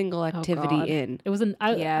every single activity God. in. It was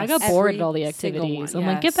I Yes. got bored Every at all the single activities. one. I'm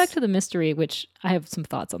like, get back Yes. to the mystery, which I have some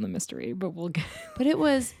thoughts on the mystery, but we'll get. But it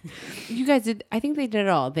was, you guys did, I think they did it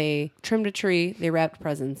all. They trimmed a tree, they wrapped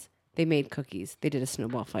presents, they made cookies, they did a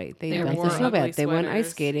snowball fight, they They built wore a snowbed, ugly they went ice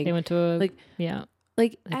sweaters. skating. They went to a Like, yeah.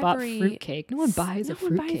 like They bought every fruitcake. No one buys a no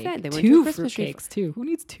one buys fruitcake. that. They went to a Two Christmas tree. fruitcakes too. Who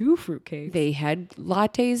needs two fruitcakes? They had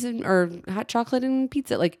lattes or hot chocolate and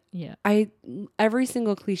pizza. Like yeah. every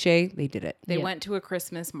single cliche, they did it. they Yeah. went to a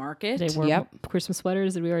Christmas market. They wore Yep. Christmas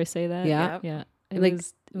sweaters. Did we already say that? Yeah. Yep. Yeah. Like,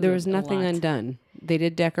 there a was nothing lot. undone. They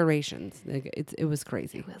did decorations. Like it was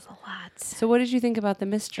crazy. It was a lot. So what did you think about the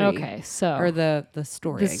mystery? Okay, so Or the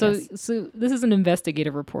story, this, I guess. so this is an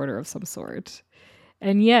investigative reporter of some sort,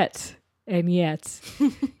 and yet,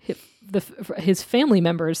 his family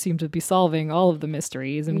members seem to be solving all of the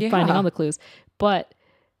mysteries and finding Yeah. all the clues. But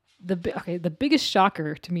the biggest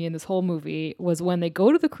shocker to me in this whole movie was when they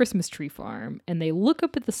go to the Christmas tree farm and they look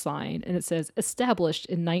up at the sign and it says established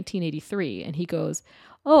in 1983, and he goes,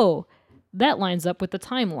 "Oh, that lines up with the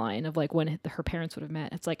timeline of like when her parents would have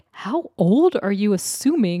met." It's like, how old are you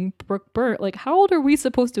assuming Brooke Burns? Like, how old are we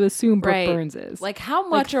supposed to assume Brooke Burns is? Like, how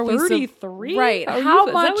much are we 33? Right. Is How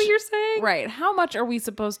that much? what you're saying? Right. How much are we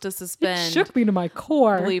supposed to It suspend shook me to my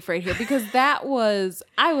core. belief right here? Because I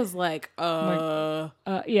was like,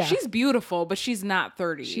 Yeah, she's beautiful, but she's not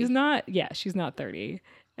 30. she's not 30.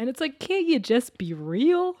 And it's like, can't you just be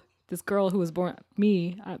real? This girl who was born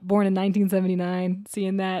in 1979,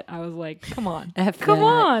 seeing that, I was like, come on. F Come that.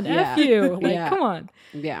 on. Yeah. F you. Like, Yeah. come on.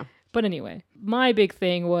 Yeah. But anyway, my big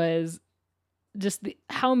thing was just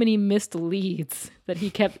how many missed leads that he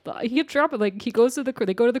kept dropping. Like, they go to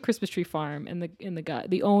the Christmas tree farm, and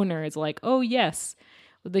the owner is like, "Oh yes."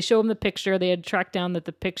 They show him the picture. They had tracked down that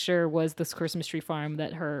the picture was this Christmas tree farm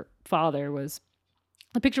that her father was.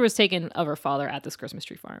 The picture was taken of her father at this Christmas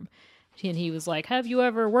tree farm. And he was like, "Have you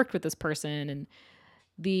ever worked with this person?" And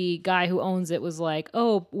the guy who owns it was like,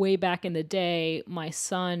 "Oh, way back in the day, my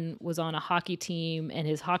son was on a hockey team and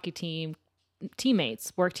his hockey team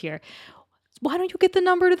teammates worked here. Why don't you get the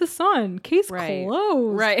number to the son? Case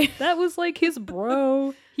closed." Right. That was like his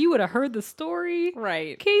bro. He would have heard the story.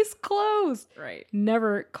 Right. Case closed. Right.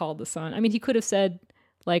 Never called the son. I mean, he could have said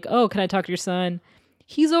like, "Oh, can I talk to your son?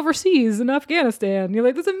 He's overseas in Afghanistan." You're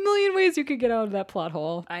like, there's a million ways you could get out of that plot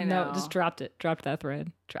hole. I No, know. just dropped that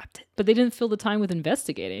thread. Dropped it. But they didn't fill the time with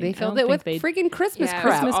investigating. They I filled don't it with think they- freaking Christmas Yeah,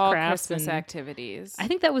 crap. Christmas all crafts Christmas and- activities. I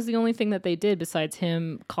think that was the only thing that they did besides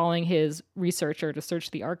him calling his researcher to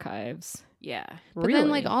search the archives. Yeah. But then,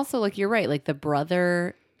 like, also, like, you're right. Like, the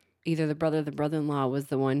brother-in-law was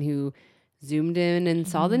the one who zoomed in and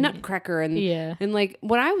saw the nutcracker. And, Yeah. and like,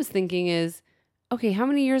 what I was thinking is, okay, how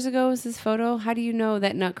many years ago is this photo? How do you know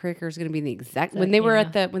that nutcracker is going to be the exact, when they were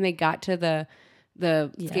when they got to the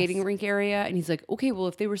skating rink area? And he's like, okay, well,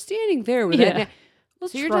 if they were standing there with Yeah. that.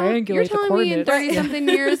 Let's So you're triangulate the telling me in coordinates. 30-something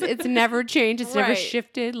years, it's never changed. It's never Right.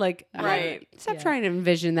 shifted. Like, Right. Stop Yeah. trying to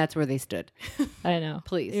envision that's where they stood. I know.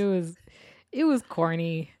 Please. It was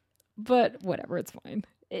corny, but whatever, it's fine.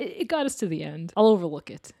 It got us to the end. I'll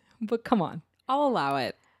overlook it. But come on. I'll allow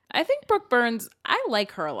it. I think Brooke Burns, I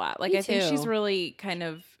like her a lot. Like, Me I think she's too. really kind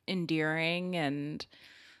of endearing and,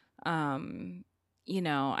 you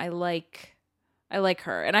know, I like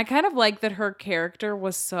her. And I kind of like that her character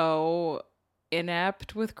was so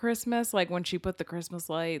inept with Christmas. Like, when she put the Christmas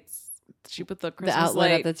lights, she put the Christmas The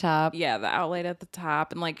outlet light, at the top. yeah, the outlet at the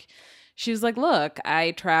top. And like, she was like, look,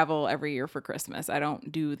 I travel every year for Christmas. I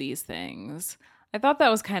don't do these things. I thought that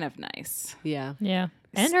was kind of nice. Yeah. Yeah.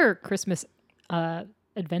 And her Christmas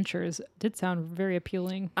adventures did sound very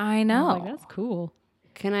appealing. I I know. was like, that's cool.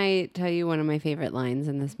 Can I tell you one of my favorite lines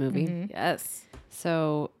in this movie? Yes.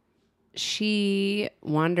 So she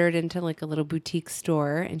wandered into like a little boutique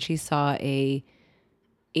store and she saw a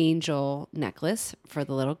angel necklace for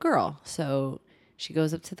the little girl. So she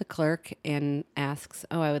goes up to the clerk and asks,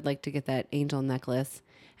 "Oh, I would like to get that angel necklace.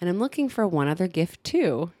 And I'm looking for one other gift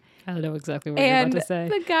too." I don't know exactly what And you're about to say.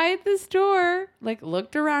 the guy at the store like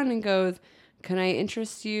looked around and goes, "Can I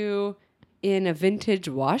interest you in a vintage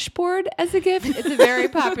washboard as a gift? It's a very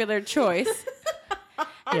popular choice."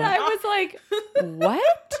 And Yeah. I was like,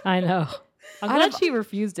 "What? I know. I'm Out glad of- she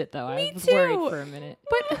refused it, though. I Me was worried too. for a minute.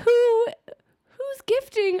 But who's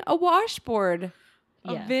gifting a washboard?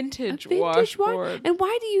 A Yeah. vintage, A vintage washboard. And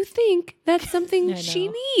why do you think that's something I she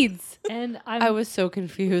know. needs?" And I was so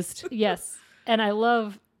confused. yes. And I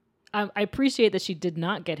appreciate that she did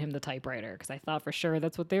not get him the typewriter because I thought for sure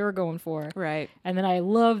that's what they were going for. Right. And then I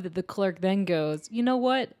love that the clerk then goes, "You know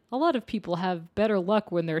what? A lot of people have better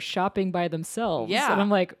luck when they're shopping by themselves." Yeah. And I'm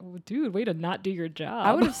like, dude, way to not do your job.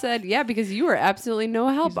 I would have said, "Yeah," because you were absolutely no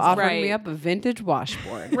help offering me Right. up a vintage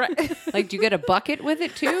washboard. Right. Like, do you get a bucket with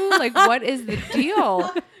it too? Like, what is the deal?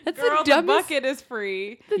 That's Girl, the the dumbest, bucket is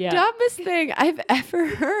free. Yeah. dumbest thing I've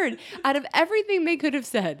ever heard. Out of everything they could have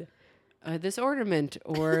said, this ornament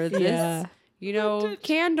or this, Yeah.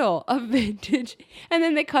 candle, a vintage. And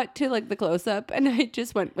then they cut to like the close up, and I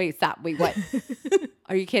just went, "Wait, stop. Wait, what?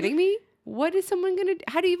 Are you kidding me? What is someone going to do?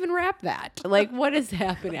 How do you even wrap that? Like, what is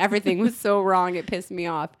happening?" Everything was so wrong. It pissed me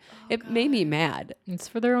off. It made me mad. It's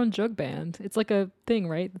for their own jug band. It's like a thing,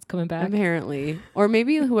 right? It's coming back. Apparently. Or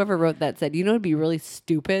maybe whoever wrote that said, it'd be really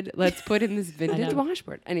stupid. Let's put in this vintage know.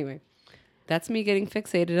 washboard. Anyway, that's me getting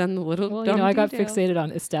fixated on the little Well, dumb I got details. fixated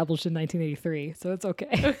on established in 1983, so it's okay.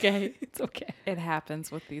 Okay. It's okay. It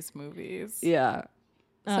happens with these movies. Yeah.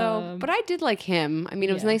 So, but I did like him. I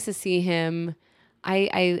mean, it was yeah. nice to see him.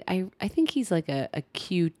 I think he's like a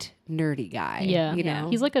cute, nerdy guy. Yeah. You know?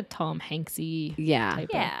 He's like a Tom Hanksy Yeah. type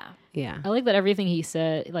of. Yeah. Yeah. I like that everything he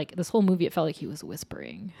said, like this whole movie, it felt like he was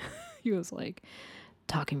whispering. He was like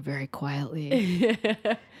talking very quietly.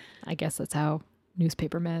 I guess that's how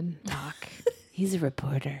newspaper men talk. He's a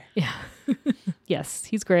reporter. Yeah. Yes,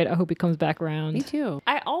 he's great. I hope he comes back Me around. too.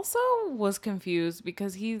 I also was confused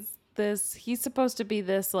because he's supposed to be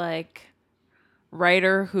this like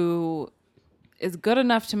writer who is good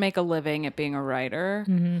enough to make a living at being a writer.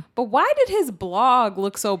 But why did his blog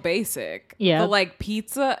look so basic? Yeah. The like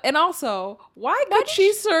pizza. And also, why could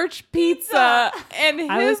she search pizza? And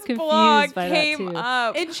I was his confused blog by that, came too.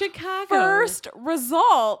 up In Chicago. first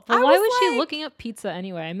result. But I why was she like, looking up pizza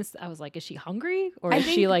anyway? I was like, is she hungry? Or I does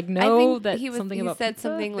she think- like I know think that he something he about said pizza?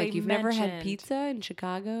 something like They you've never had mentioned- pizza in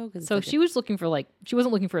Chicago. 'Cause So it's like she was looking for like, she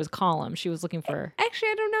wasn't looking for his column. She was looking for, actually,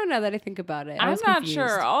 I don't know now that I think about it. I'm was not confused.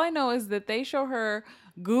 sure. All I know is that they show her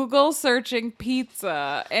Google searching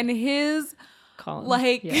pizza and his column.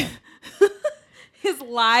 like Yeah. his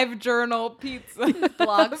live journal pizza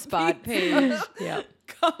Blogspot page. Yeah.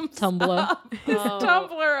 comes Tumblr. up. His Oh.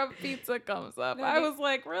 Tumblr of pizza comes up. I was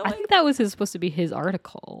like, really? I think that was supposed to be his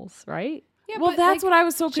articles, right? Yeah, well, but, that's like, what I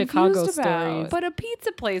was so Chicago confused about. stories. But a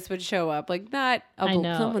pizza place would show up, like not I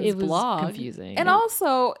know. someone's It was blog. confusing. And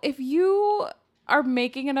also, if you are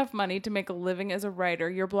making enough money to make a living as a writer,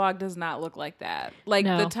 your blog does not look like that. Like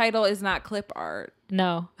No. the title is not clip art.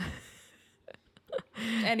 No.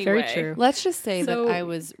 Anyway, Very true. Let's just say So- that I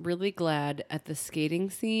was really glad at the skating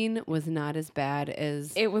scene was not as bad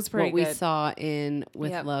as It was pretty what we good. saw in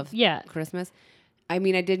With Yep. Love Yeah. Christmas. I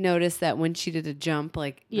mean, I did notice that when she did a jump,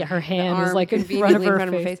 like Yeah, her the hand was arm like in front of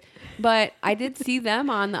conveniently her face. But I did see them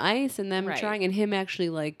on the ice and them Right. trying, and him actually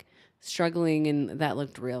like struggling, and that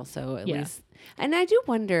looked real. So at Yeah. least, and I do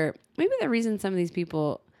wonder, maybe the reason some of these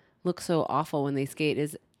people look so awful when they skate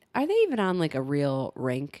is, are they even on like a real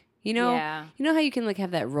rink? You know, Yeah. you know how you can like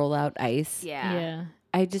have that rollout ice. Yeah. Yeah.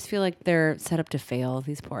 I just feel like they're set up to fail.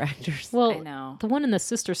 These poor actors. Well, I know. the one in the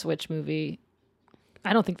Sister Switch movie,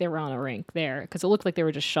 I don't think they were on a rink there because it looked like they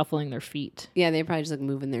were just shuffling their feet. Yeah, they probably just like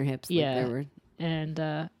moving their hips. Yeah. Like they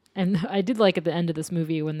were. And I did like at the end of this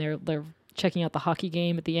movie when they're checking out the hockey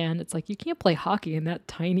game at the end. It's like you can't play hockey in that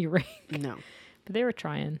tiny rink, No. but they were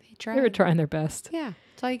trying. tried. They were trying their best. Yeah,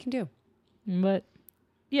 that's all you can do. But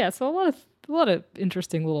yeah, so a lot of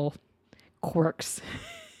interesting little quirks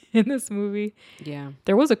in this movie. Yeah.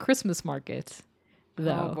 There was a Christmas market,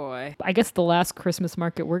 though. Oh boy. I guess the last Christmas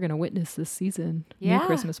market we're gonna witness this season. Yeah. New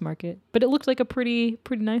Christmas market, but it looked like a pretty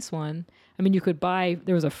nice one. I mean, you could buy.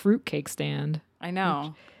 There was a fruitcake stand. I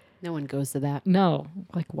know. No one goes to that. No,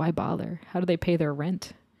 like why bother? How do they pay their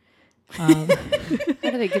rent? How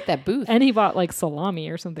do they get that booth? And he bought like salami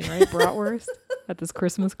or something, right? Bratwurst at this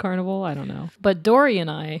Christmas carnival. I don't know. But Dory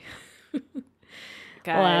and I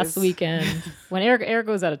last Guys. weekend when Eric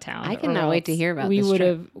goes out of town. I or cannot wait to else hear about We this would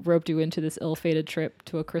trip. have roped you into this ill-fated trip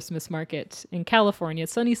to a Christmas market in California,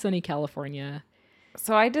 sunny California.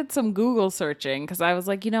 So I did some Google searching because I was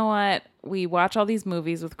like, you know what? We watch all these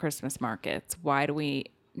movies with Christmas markets. Why do we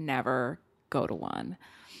never go to one?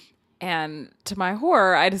 And to my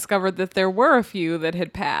horror, I discovered that there were a few that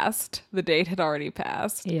had passed. The date had already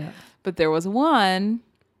passed. Yeah, But there was one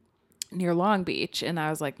near Long Beach. And I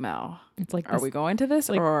was like, Mel, it's like are this, we going to this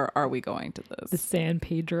or are we going to the this? San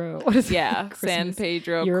Pedro. What is it? Yeah, San Christmas-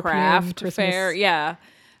 Pedro European Craft Christmas. Fair. Yeah.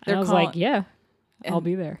 And I was like, yeah, I'll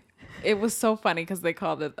be there. It was so funny because they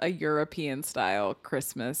called it a European style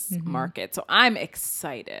Christmas Mm-hmm. market. So I'm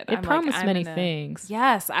excited. It I'm promised I'm many gonna- things.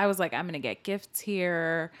 Yes. I was like, I'm going to get gifts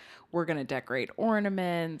here. We're going to decorate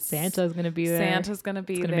ornaments. Santa's gonna be there. Santa's going to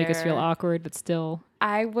be It's there. gonna make us feel awkward, but still,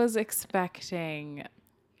 I was expecting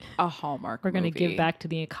a Hallmark we're gonna movie. give back to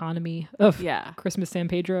the economy of Yeah. Christmas San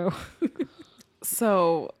Pedro.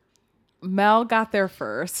 So Mel got there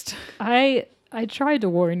first. I tried to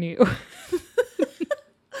warn you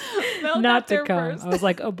Mel not got to there come. first. I was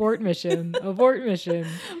like, abort mission, abort mission.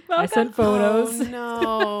 Mel I sent got- photos. Oh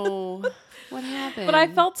no! What happened? But I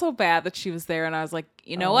felt so bad that she was there, and I was like,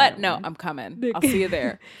 you know what? No, I'm coming. I'll see you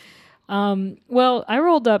there. Well, I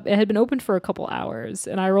rolled up. It had been open for a couple hours,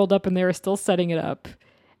 and I rolled up, and they were still setting it up.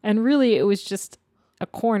 And really, it was just a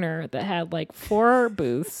corner that had like 4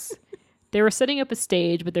 booths. They were setting up a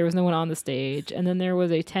stage, but there was no one on the stage. And then there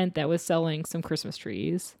was a tent that was selling some Christmas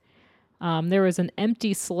trees. There was an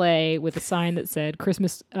empty sleigh with a sign that said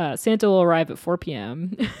 "Christmas Santa will arrive at 4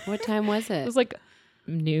 p.m." What time was It it? was like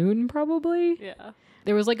noon, probably. Yeah.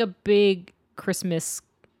 There was like a big Christmas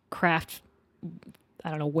craft, I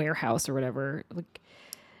don't know, warehouse or whatever, like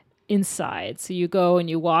inside. So you go and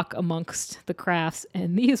you walk amongst the crafts,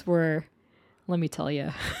 and these were let me tell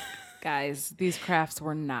you. Guys, these crafts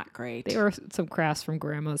were not great. They were some crafts from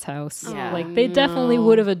Grandma's house. Yeah. Like they definitely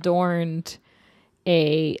would have adorned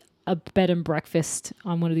a bed and breakfast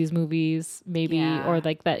on one of these movies, maybe, Yeah. or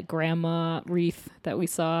like that grandma wreath that we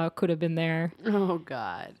saw could have been there. Oh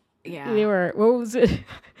God. Yeah. They were, what was it?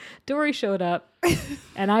 Dory showed up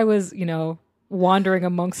and I was, wandering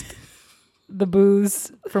amongst the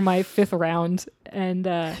booze for my 5th round. And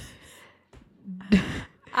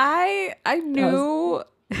I knew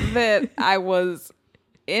that I was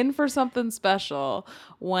in for something special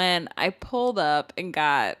when I pulled up and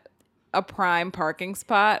got a prime parking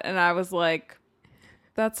spot, and I was like,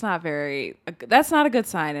 that's not a good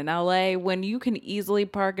sign in LA when you can easily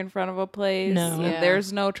park in front of a place No. and Yeah.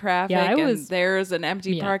 there's no traffic Yeah, and there's an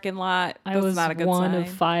empty Yeah. parking lot. I That's was not a good one sign. of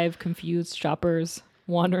 5 confused shoppers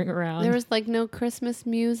wandering around. There was like no Christmas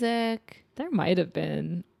music There might have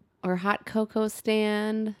been. or hot cocoa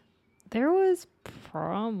stand. There was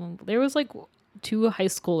like 2 high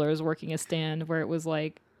schoolers working a stand where it was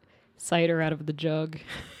like cider out of the jug.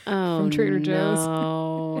 Oh, From Trader Joe's.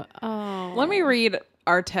 No. Oh. Let me read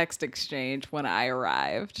our text exchange when I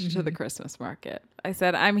arrived to Mm-hmm. the Christmas market. I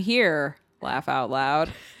said, I'm here. Laugh out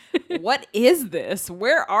loud. What is this?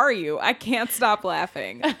 Where are you? I can't stop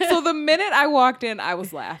laughing. So the minute I walked in, I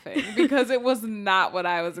was laughing because it was not what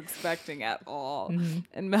I was expecting at all. Mm-hmm.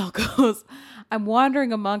 And Mel goes, I'm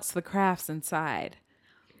wandering amongst the crafts inside.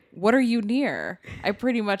 What are you near? I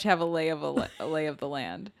pretty much have a lay of the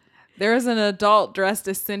land. There is an adult dressed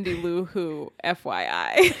as Cindy Lou Who,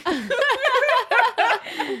 FYI.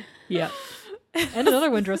 Yeah. And another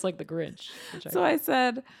one dressed like the Grinch. Which So I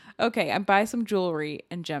said, okay, I buy some jewelry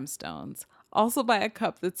and gemstones. Also buy a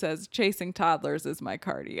cup that says chasing toddlers is my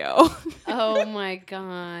cardio. Oh my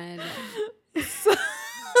God.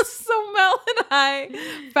 So Mel and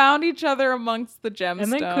I found each other amongst the gemstones.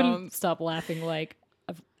 and then couldn't stop laughing like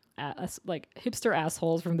hipster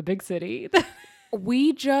assholes from the big city.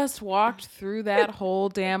 We just walked through that whole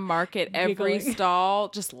damn market, every Giggling. stall,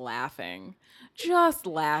 just laughing. Just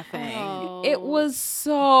laughing. Oh. It was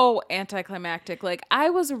so anticlimactic. Like, I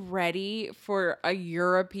was ready for a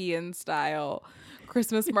European style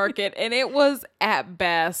Christmas market, and it was at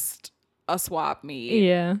best a swap meet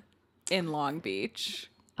Yeah. in Long Beach.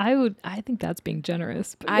 I think that's being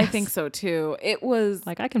generous. But I yes. think so too. It was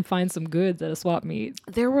Like I can find some goods at a swap meet.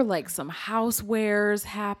 there were like some housewares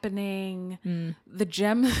happening. The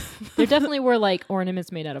gem There definitely were like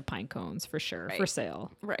ornaments made out of pine cones for sure for Right.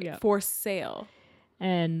 sale. right Yeah. for sale.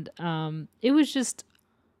 And it was just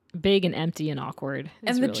big and empty and awkward.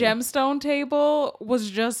 It's And the really- gemstone table was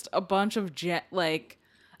just a bunch of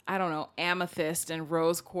I don't know, amethyst and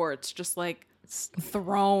rose quartz just like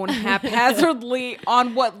thrown haphazardly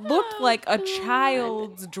on what looked like a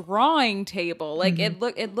child's drawing table. Like it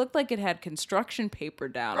looked like it had construction paper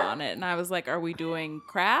down on it. And I was like, are we doing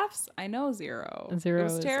crafts? I know Zero. Zero It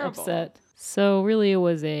was is terrible. upset. So really, it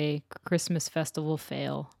was a Christmas festival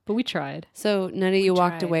fail, but we tried. So, none of you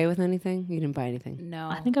walked tried. away with anything? You didn't buy anything? No,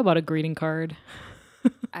 I think I bought a greeting card.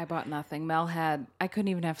 I bought nothing. I couldn't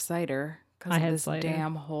even have cider because I of had this cider.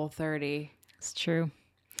 damn Whole30. It's true.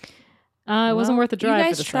 It wasn't worth the you drive.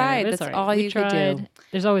 guys for the tried. cider, but it's That's all right. all We you could do. tried.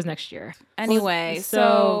 There's always next year. Anyway,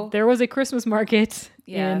 So there was a Christmas market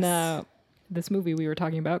in Yes. this movie we were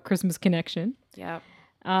talking about, Christmas Connection. yeah.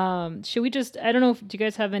 Should we just? I don't know. Do you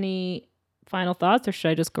guys have any final thoughts, or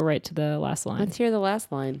should I just go right to the last line? Let's hear the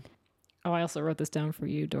last line. Oh, I also wrote this down for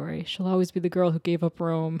you, Dory. She'll always be the girl who gave up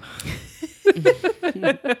Rome.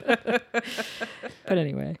 But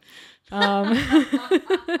anyway,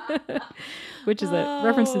 which is a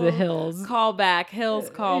reference to the hills. Call back. Hills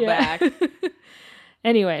call Yeah. back.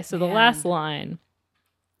 Anyway, so the Man. last line,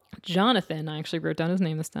 Jonathan, I actually wrote down his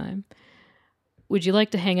name this time. Would you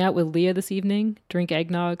like to hang out with Leah this evening? Drink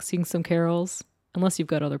eggnog, sing some carols? Unless you've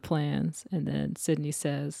got other plans. And then Sydney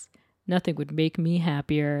says, nothing would make me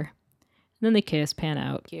happier. And then they kiss, pan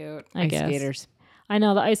out. Cute. I Ice guess. skaters. I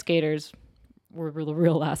know, the ice skaters were the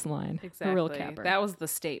real last line. Exactly. The real capper. That was the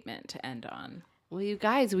statement to end on. Well, you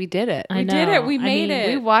guys, we did it. I We did know. it. We I made mean, it.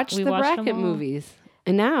 We watched We the watched them bracket all. movies.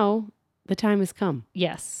 And now the time has come.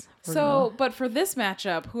 Yes. we're So, but for this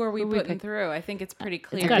matchup, who are we Who we putting pick? through? I think it's pretty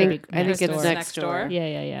clear. gotta I think it's door. next door. gonna-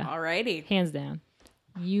 Yeah. Alrighty. Hands down.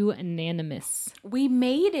 Unanimous. We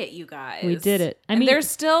made it, you guys. We did it. I And mean- there's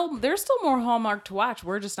still more Hallmark to watch.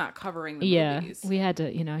 We're just not covering the movies. We had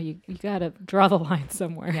to, you got to draw the line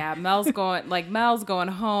somewhere. Yeah, Mel's going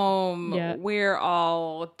home. Yeah. We're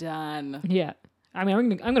all done. Yeah. I mean,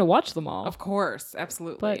 I'm gonna watch them all. Of course,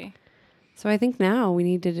 absolutely. So I think now we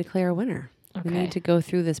need to declare a winner. We Okay. need to go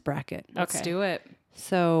through this bracket. Let's Okay. do it.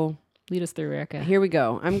 So Lead us through, Erica. Here we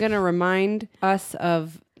go. I'm going to remind us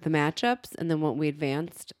of the matchups and then what we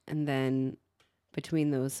advanced. And then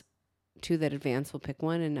between those two that advanced, we'll pick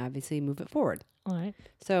one and obviously move it forward. All right.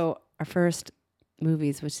 So our first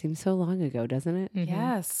movies, which seems so long ago, doesn't it? Mhm.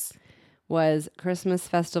 Yes. Was Christmas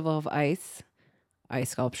Festival of Ice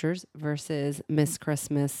Sculptures versus Miss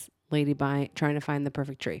Christmas, Lady Trying to Find the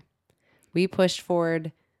Perfect Tree. We pushed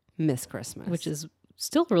forward Miss Christmas. Which is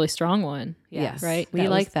still a really strong one. Yes. Right? We That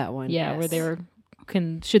like was- that one. Yeah, where Yes. they were,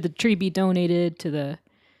 should the tree be donated to the,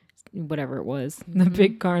 whatever it was, the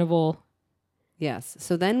big carnival. Yes.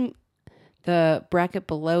 So then the bracket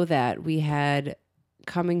below that, we had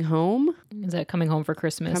Coming Home. Is that Coming Home for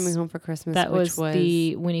Christmas? Coming Home for Christmas. That which was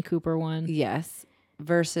the Winnie Cooper one. Yes.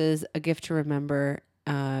 Versus A Gift to Remember,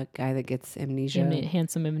 guy that gets amnesia.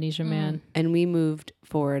 Handsome Amnesia Man. And we moved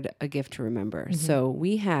forward A Gift to Remember. So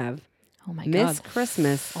we have Oh my Miss God.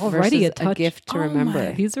 Christmas Already versus a touch. Gift to Oh Remember.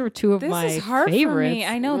 my- These are two of This my is hard favorites. for me.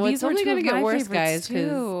 I know Well, these it's are only two going to of get my worse, favorites guys, because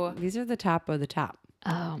too. these are the top of the top.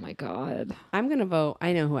 Oh my God. I'm going to vote.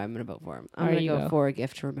 I know who I'm going to vote for. I'm All right, going to you go go. for A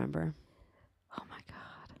Gift to Remember. Oh my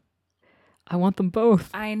God. I want them both.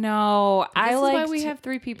 I know. This I is liked. why we have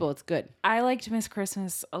three people. It's good. I liked Miss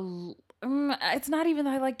Christmas. It's not even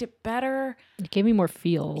that I liked it better. It gave me more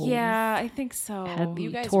feel. Yeah, I think so. Had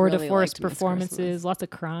You guys tour de really force liked Miss performances, Christmas. lots of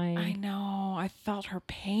crying. I know. I felt her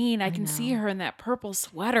pain. I can see know. her in that purple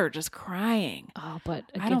sweater just crying. Oh, but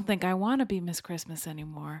I don't think I want to be Miss Christmas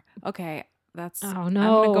anymore. Okay, that's. Oh, I'm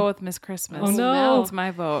no. gonna go with Miss Christmas. Oh, no. That's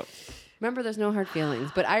my vote. Remember, there's no hard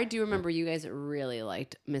feelings. But I do remember you guys really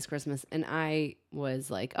liked Miss Christmas. And I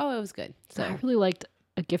was like, oh, it was good. So I really liked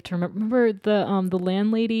A Gift to Remember. Remember the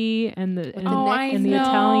landlady and the and, Oh, I and the know.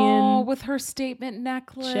 Italian With her statement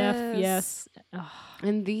necklace. chef. Yes. Oh,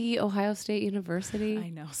 and the Ohio State University. I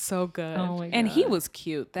know, so good. Oh my And he God. was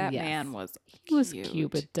cute. That Yes. man was. he was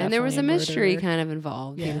cute, but And there was a definitely mystery murderer. kind of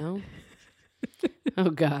involved, Yeah. you know? Oh,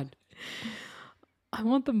 God. I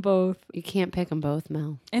want them both. You can't pick them both,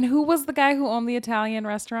 Mel. And who was the guy who owned the Italian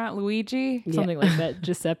restaurant? Luigi. Something like that.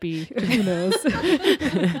 Giuseppe. Who knows?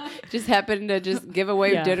 Just happened to just give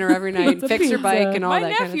away Yeah. dinner every night, It's a fix your pizza. bike and all My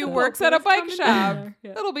that kind of nephew stuff. works at a bike coming shop. down.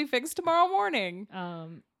 Yeah. It'll be fixed tomorrow morning.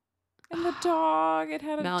 And the dog. It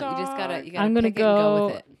had a Mel, dog. you just gotta I'm gonna pick it and go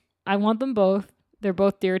with go- it. I want them both. They're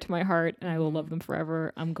both dear to my heart, and I will love them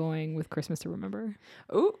forever. I'm going with Christmas to Remember.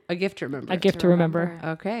 Ooh, A Gift to Remember. A Gift to Remember.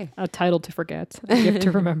 Okay. A title to forget. A Gift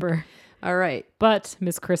to Remember. All right. But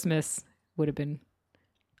Miss Christmas would have been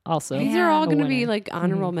also. These are all a going to be winner. like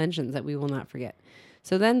honorable mentions that we will not forget.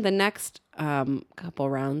 So then the next couple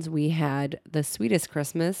rounds, we had The Sweetest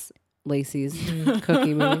Christmas, Lacey's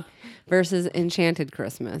cookie movie, versus Enchanted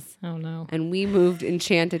Christmas. Oh no. And we moved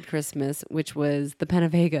Enchanted Christmas, which was the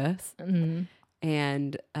Pennavegas, Mm-hmm.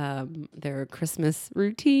 and their Christmas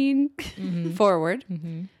routine forward.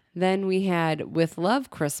 Mm-hmm. Then we had With Love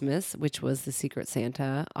Christmas, which was the Secret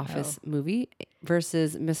Santa office movie,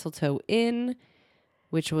 versus Mistletoe Inn,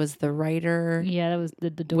 which was the writer Yeah, that was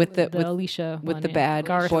the With the- with- Alicia with one, the yeah. bad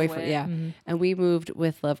Garth. boyfriend. Away. Yeah. Mhm. And we moved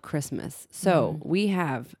With Love Christmas. So we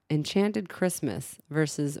have Enchanted Christmas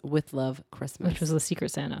versus With Love Christmas. Which was the Secret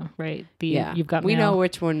Santa, right? The yeah. You've got we Mail. know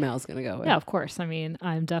which one Mel's going to go with. Yeah, of course. I mean,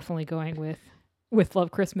 I'm definitely going with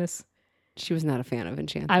Love Christmas. She was not a fan of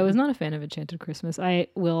Enchanted. I was not a fan of Enchanted Christmas.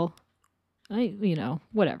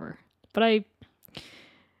 Whatever. But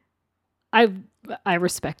I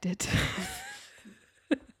respect it.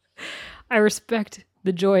 I respect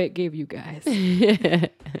the joy it gave you guys.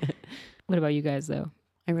 What about you guys though?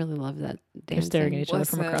 I really love that They're dancing. staring at each other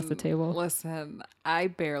from across the table. Listen, I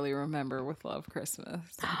barely remember With Love Christmas.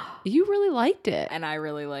 You really liked it. And I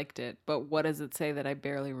really liked it. But what does it say that I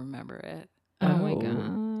barely remember it? Oh my Oh.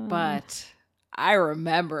 god. But I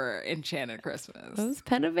remember Enchanted Christmas. Those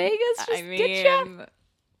Pennavegas just I get ya. mean,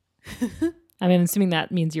 I mean, assuming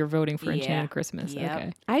that means you're voting for Yeah. Enchanted Christmas. Yep.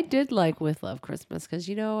 Okay. I did like With Love Christmas because,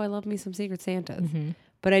 I love me some Secret Santas. Mhm.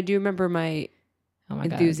 But I do remember my Oh my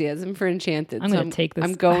god. enthusiasm for Enchanted. I'm so gonna take this.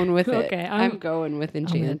 I'm going with it. Okay, I'm going with I'm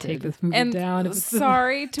Enchanted. gonna take this movie and down. if it's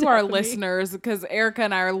sorry to our Stephanie. listeners, because Erica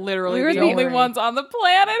and I are literally We're the the- only ones on the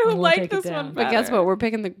planet who We'll like take it this down. one But guess better. what? We're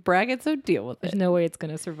picking the bracket, so deal with There's it. no way it's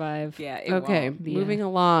gonna survive. Yeah. It Okay, won't. Yeah. moving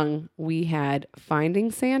along, we had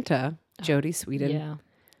Finding Santa, Jodie Sweetin, Yeah.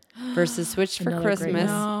 versus Switch for Another great Christmas.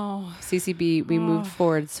 No, CCB, we moved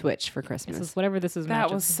forward Switch for This Christmas. is whatever this is. that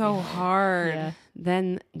matchup was is. so hard. Yeah.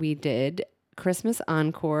 Then we did Christmas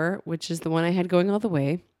Encore, which is the one I had going all the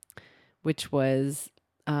way, which was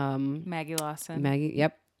Maggie Lawson. Maggie,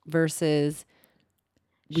 versus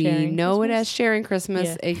we Sharing know it Christmas? as Sharing Christmas,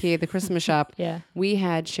 Yeah. aka the Christmas shop. Yeah. We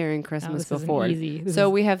had Sharing Christmas this isn't before. easy. This So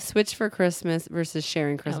is- we have Switch for Christmas versus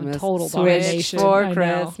Sharing Christmas. total Switch domination. for I know,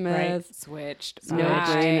 Christmas. right. Switched. No Bye.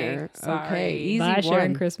 brainer. Sorry. Okay, easy Bye,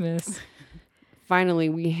 Sharing one. Christmas. Finally,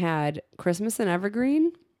 we had Christmas in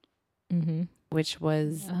Evergreen, Mm-hmm. which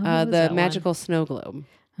was Oh, what was the that one? magical snow globe,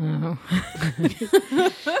 Oh.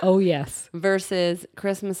 Oh yes. versus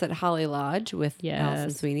Christmas at Holly Lodge with Allison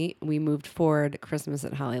Yes. Sweeney. We moved forward Christmas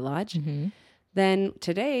at Holly Lodge. Mm-hmm. Then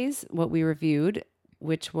today's what we reviewed,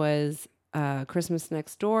 which was Christmas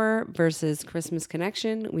Next Door versus Christmas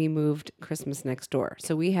Connection. We moved Christmas Next Door.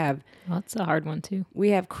 So we have That's a hard one too.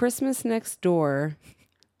 Christmas Next Door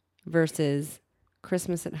versus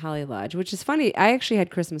Christmas at Holly Lodge, which is funny. I actually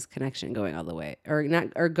had Christmas Connection going all the way, or not,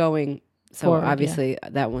 or going. So Forward, obviously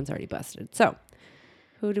that one's already busted. So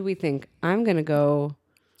who do we think? I'm gonna go.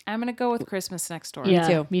 I'm gonna go with Christmas Next Door. Yeah,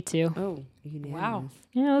 too. me too. Oh, unanimous. Wow.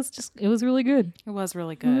 Yeah, it was really good. It was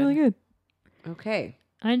really good. Really good. Okay,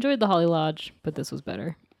 I enjoyed the Holly Lodge, but this was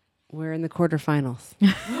better. we're in the quarterfinals.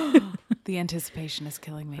 The anticipation is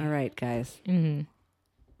killing me. All right, guys. Mm-hmm.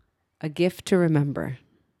 A Gift to Remember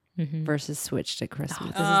Mm-hmm. versus Switched at Christmas.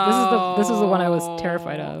 This is the one I was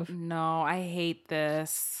terrified of. No, I hate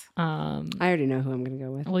this. I already know who I'm going to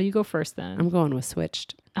go with. Well, you go first then. I'm going with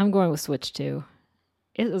Switched. I'm going with Switch too.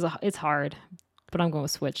 It's hard, but I'm going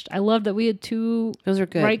with Switched. I love that we had two Those are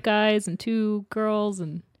good. right guys and two girls,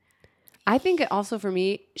 and I think it also for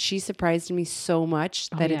me, she surprised me so much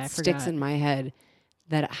Oh, that yeah, I it sticks forgot. in my head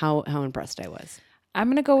that how impressed I was. I'm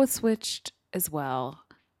gonna go with Switched as well,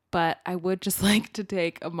 but I would just like to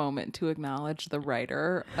take a moment to acknowledge the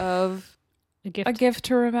writer of a gift. A Gift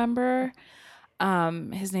to Remember.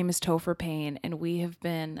 His name is Topher Payne, and we have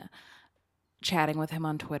been chatting with him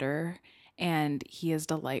on Twitter, and he is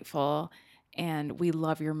delightful, and we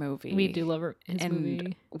love your movie. We do love his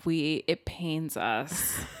and movie. it pains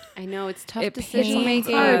us. I know it's tough It decision pains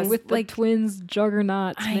making. us. Hard with like- the twins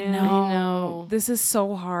juggernauts. I man. know. This is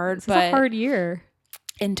so hard, It's but a hard year.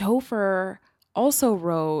 and Topher also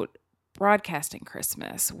wrote Broadcasting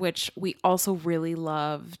Christmas, which we also really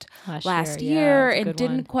loved last Yeah, year it's a and good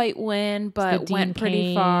didn't one. quite win, The but Dean went pretty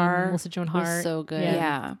Cain, far. Melissa Joan It was Hart. so good.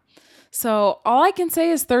 Yeah. So all I can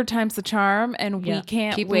say is third time's the charm, and Yeah. we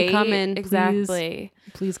can't Keep 'em wait. coming, please. Exactly.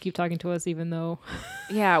 Please keep talking to us, even though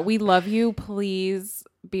Yeah, we love you. Please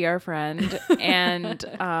be our friend. And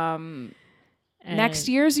next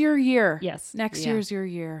year's your year. Yes. Next Yeah. year's your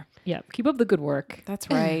year. Yeah. Keep up the good work. That's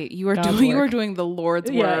right. You are God's doing work. the Lord's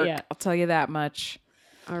Yeah, work. yeah. I'll tell you that much.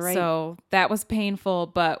 All right. So that was painful,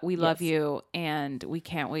 but we love Yes. you, and we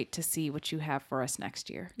can't wait to see what you have for us next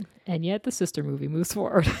year. And yet the sister movie moves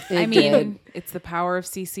forward. I mean, it's the power of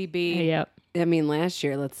CCB. Yep. I mean, last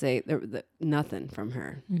year, let's say nothing from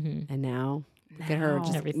her, Mm-hmm. and now look at her Now.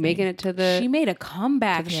 just Everything. making it to the. She made a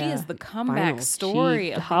comeback. She Yeah. is the comeback finals. story.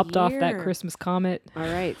 She of the hopped off that year. Christmas comet. All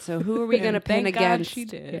right, so who are we going to And pin thank God against? she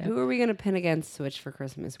did. Yeah. Who are we going to pin against Switch for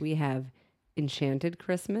Christmas? We have Enchanted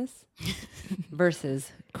Christmas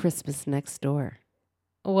versus Christmas Next Door.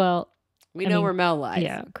 Well, We I know mean, where Mel lies.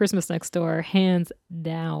 yeah, Christmas Next Door, hands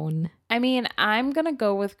down. I mean, I'm gonna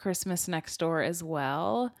go with Christmas Next Door as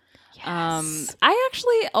well. Yes. I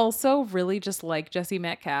actually also really just like Jesse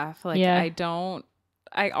Metcalf. Like, Yeah.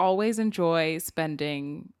 I always enjoy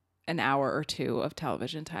spending an hour or two of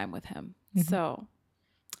television time with him. Mhm. So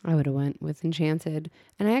I would have went with Enchanted,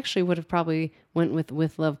 and I actually would have probably went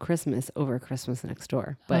with Love Christmas over Christmas Next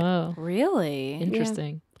Door. But oh, really,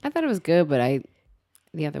 interesting. I thought it was good, but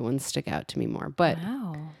the other ones stick out to me more. But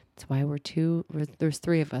wow. that's why there's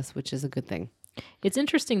three of us, which is a good thing. It's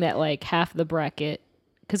interesting that like half the bracket,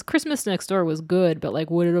 because Christmas Next Door was good, but like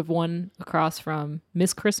would it have won across from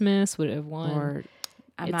Miss Christmas? Would it have won? Or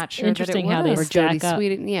I'm It's not sure interesting that it how they would've. or Jodie stack up.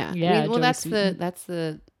 Sweetin. Yeah. Yeah, I mean, well, Jodie that's Sweetin. that's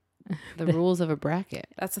the rules of a bracket.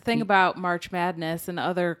 That's the thing about March Madness and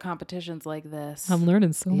other competitions like this. I'm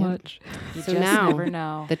learning so Yep. much. You So just now- never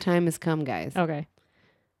know. The time has come, guys. Okay.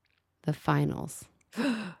 The finals.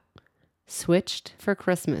 Switched for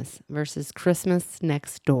Christmas versus Christmas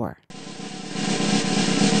Next Door.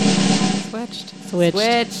 Switched.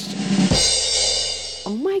 Switched.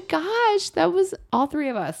 Oh my gosh, that was all three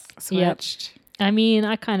of us. Switched. I mean,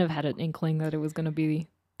 I kind of had an inkling that it was going to be.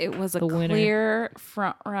 It was a The winner. clear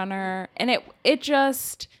front runner, and it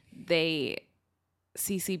just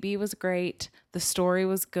CCB was great. The story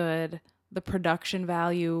was good. The production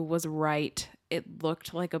value was right. It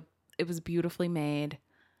looked like it was beautifully made.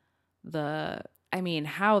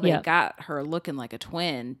 How they Yep. got her looking like a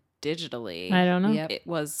twin digitally. I don't know. Yep. It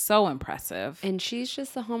was so impressive. And she's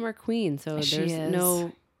just the Hallmark queen, so She there's is.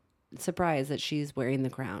 no surprised that she's wearing the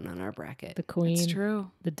crown on our bracket. The queen, It's true.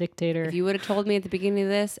 the dictator, If you would have told me at the beginning of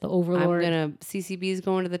this, the overlord. CCB's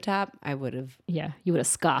going to the top, I would have. Yeah, you would have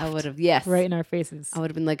scoffed. I would have. Yes. right in our faces. I would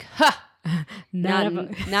have been like, ha! Not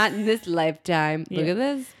Not in this lifetime. Look Yeah. at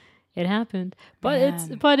this. It happened, but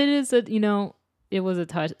Man. it is a it was a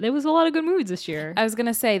touch. There was a lot of good movies this year. I was going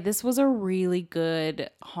to say, this was a really good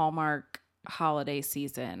Hallmark holiday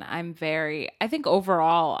season. I think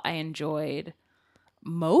overall I enjoyed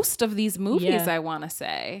most of these movies, Yeah. I want to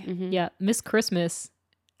say. Yeah, Miss Christmas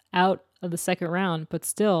out of the second round, but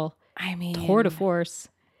still I mean, tour de force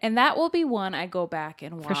and that will be one I go back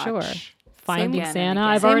and watch. for sure. Finding again and Santa, again.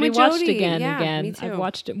 I've Same already with watched Jodie. again. Yeah, me too. I've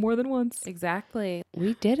watched it more than once. Exactly.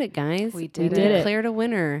 We did it, guys. We did it. declared a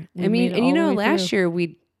winner. We I mean, made it and you all know, the way last through. year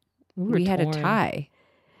we had a torn. tie.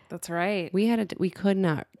 That's right. We could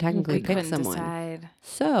not technically pick Couldn't someone. decide.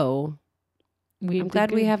 So I'm did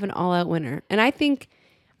glad we good. have an all-out winner. And I think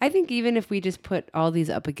even if we just put all these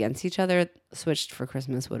up against each other, Switched for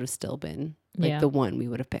Christmas would have still been like Yeah. the one we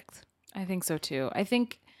would have picked. I think so too. I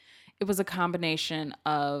think it was a combination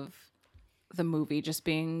of the movie just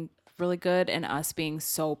being really good and us being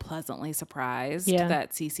so pleasantly surprised Yeah.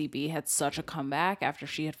 that CCB had such a comeback after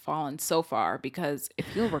she had fallen so far. Because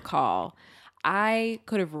if you'll recall, I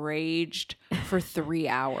could have raged for 3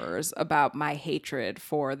 hours about my hatred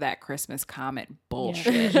for that Christmas comet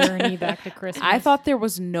bullshit. Yeah, journey back to Christmas. I thought there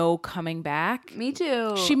was no coming back. Me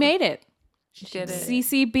too. She made it. She did it.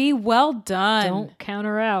 CCB, well done. don't count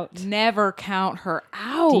her out. Never count her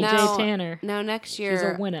out. DJ Now- Tanner. Now next year, She's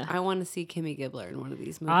a winner. I want to see Kimmy Gibbler in one of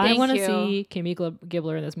these movies. I Thank want to you. see Kimmy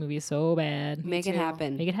Gibbler in this movie so bad. Make it too.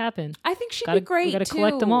 happen. Make it happen. I think she'd Gotta, be great. We gotta too.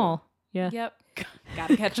 collect them all. Yeah, Yep.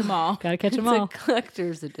 Gotta catch them all. gotta catch them It's all. a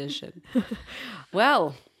collector's edition.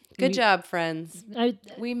 Well, good job, friends.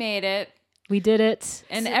 We made it. We did it.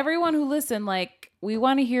 And everyone who listened, like, we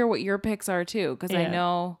want to hear what your picks are too, because I Yeah.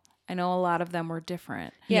 know a lot of them were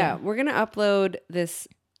different. Yeah, we're gonna upload this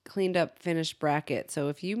cleaned up finished bracket. So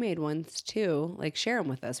if you made ones too, like share them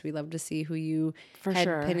with us. We love to see who you For had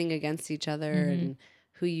sure. pitting against each other and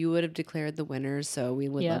who you would have declared the winners. So we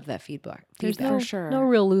would Yeah. love that feedback. There's For no, sure. no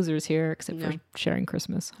real losers here except No. for sharing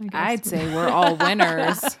Christmas. I guess. I'd say we're all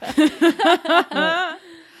winners.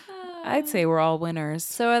 I'd say we're all winners.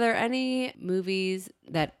 So are there any movies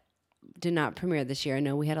that did not premiere this year? I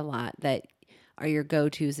know we had a lot that are your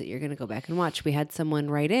go-tos that you're going to go back and watch. We had someone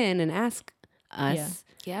write in and ask us. Yeah.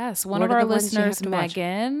 Yes, one What of are our the ones you have listeners, to watch?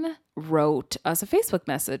 Megan, wrote us a Facebook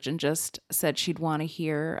message and just said she'd want to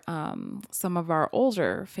hear some of our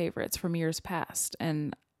older favorites from years past.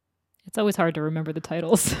 And It's always hard to remember the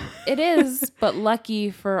titles. it is, but lucky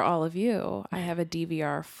for all of you, I have a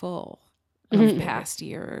DVR full of past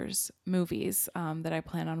years movies that I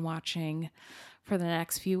plan on watching for the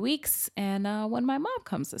next few weeks and when my mom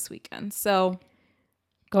comes this weekend. So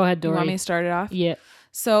Go ahead, you Dory. want me to start it off? Yeah.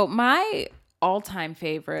 So my all-time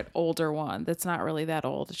favorite older one that's not really that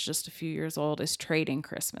old, it's just a few years old, is Trading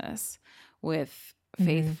Christmas with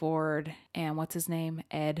Faith Ford and what's his name?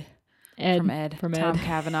 Ed. From Ed. Tom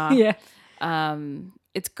Cavanaugh. Yeah.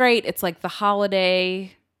 It's great. It's like the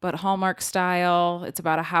holiday, but Hallmark style. It's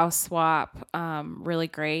about a house swap. Really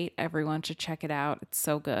great. Everyone should check it out. It's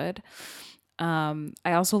so good. I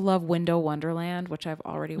also love Window Wonderland, which I've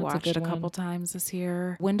already That's a watched good a couple one. times this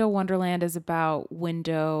year. Window Wonderland is about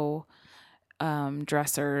window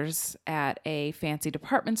dressers at a fancy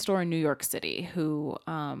department store in New York City who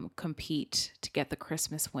compete to get the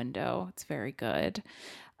Christmas window. It's very good.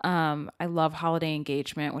 I love Holiday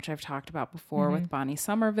Engagement, which I've talked about before with Bonnie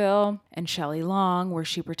Somerville and Shelley Long, where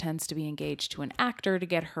she pretends to be engaged to an actor to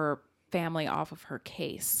get her family off of her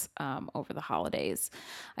case over the holidays.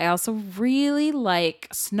 I also really like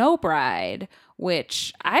Snow Bride,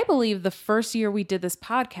 which I believe the first year we did this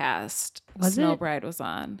podcast, Was Snow it? Bride was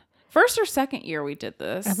on. First or second year we did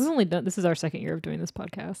this. Have we only done this is our second year of doing this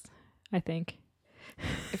podcast, I think.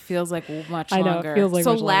 It feels like much I know, it longer. feels like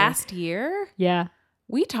so much longer. last year Yeah.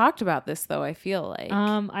 we talked about this though, I feel like.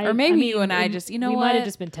 Or maybe you and I just, you know we what? might have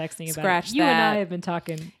just been texting about Scratch it. You and that. I have been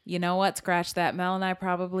talking. You know what? Scratch that. Mel and I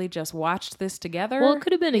probably just watched this together. Well, it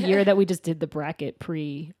could have been a year that we just did the bracket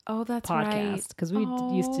pre Oh, that's podcast right. because we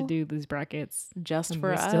used to Oh. do these brackets. Just And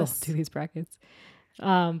for we us. still do these brackets.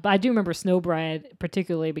 But I do remember Snow Bride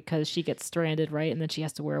particularly because she gets stranded, right? And then she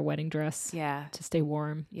has to wear a wedding dress Yeah. to stay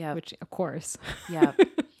warm. Yep. Which, of course. Yeah.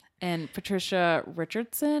 And Patricia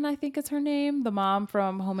Richardson, I think is her name, the mom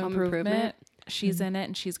from Home Improvement. Improvement. She's in it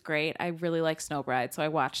and she's great. I really like Snow Bride, so I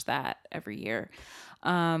watch that every year.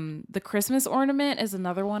 The Christmas Ornament is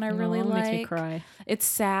another one I really it like. makes me cry. It's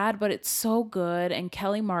sad, but it's so good. And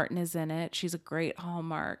Kelly Martin is in it. She's a great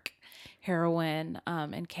Hallmark heroine.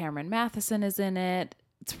 And Cameron Matheson is in it.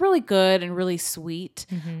 It's really good and really sweet.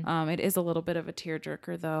 It is a little bit of a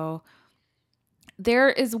tearjerker, though. There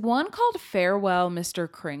is one called Farewell,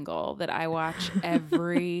 Mr. Kringle that I watch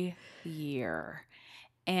every year.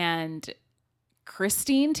 And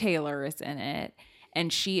Christine Taylor is in it.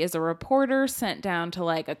 And she is a reporter sent down to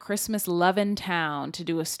like a Christmas lovin' town to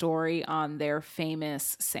do a story on their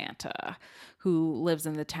famous Santa who lives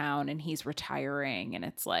in the town and he's retiring. And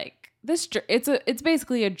it's like it's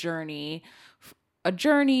basically a journey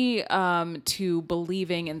to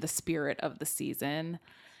believing in the spirit of the season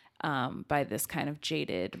by this kind of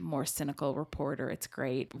jaded, more cynical reporter. It's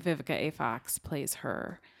great. Vivica A. Fox plays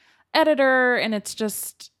her editor, and it's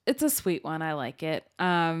a sweet one. I like it.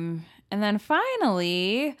 And then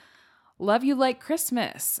finally, Love You Like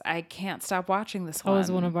Christmas. I can't stop watching this one. That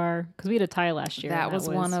was one of our, because we had a tie last year. That was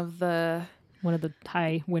one of the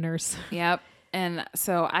tie winners. Yep. And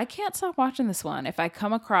so I can't stop watching this one. If I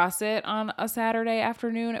come across it on a Saturday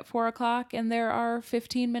afternoon at 4:00 and there are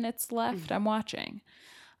 15 minutes left, I'm watching.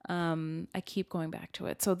 I keep going back to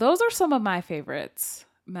it. So those are some of my favorites,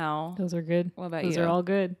 Mel. Those are good. What about Those you? are all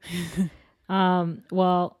good.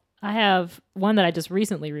 Well, I have one that I just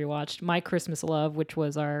recently rewatched, My Christmas Love, which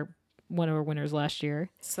was one of our winners last year.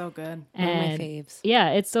 So good. One of my faves. Yeah,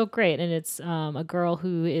 it's so great. And it's a girl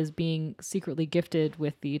who is being secretly gifted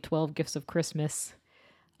with the 12 gifts of Christmas,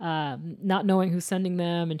 not knowing who's sending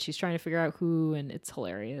them. And she's trying to figure out who, and it's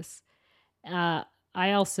hilarious.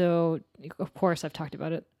 I also, of course, I've talked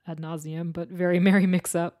about it ad nauseum, but Very Merry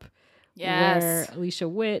Mix-Up. Yes. Where Alicia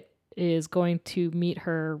Witt is going to meet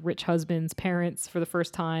her rich husband's parents for the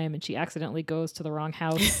first time, and she accidentally goes to the wrong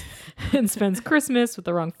house and spends Christmas with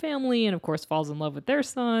the wrong family, and of course falls in love with their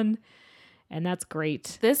son, and that's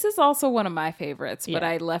great. This is also one of my favorites, but Yeah.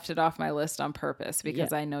 I left it off my list on purpose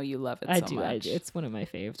because I know you love it so much. I do. It's one of my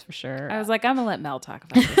faves for sure. I was like, I'm gonna let Mel talk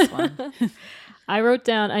about this one. I wrote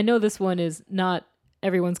down, I know this one is not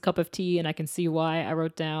everyone's cup of tea, and I can see why. I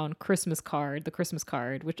wrote down the Christmas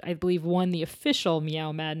card, which I believe won the official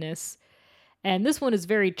Meow Madness. And this one is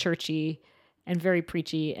very churchy and very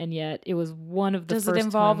preachy, and yet it was one of the Does first it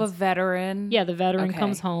involve times. a veteran? Yeah, the veteran Okay.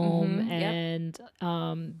 comes home, Mhm, yep.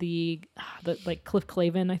 and the like Cliff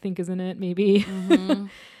Clavin, I think, is in it maybe.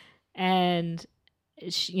 And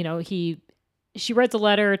she writes a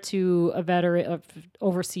letter to a veteran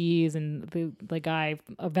overseas, and the guy,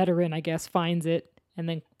 a veteran, I guess, finds it and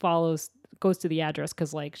then goes to the address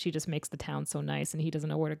because like she just makes the town so nice, and he doesn't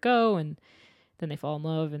know where to go, and then they fall in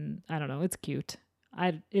love, and I don't know, it's cute.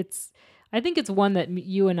 I think it's one that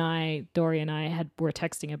you and I, Dory and I, were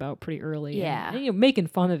texting about pretty early. Yeah. and making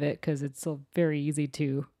fun of it because it's so very easy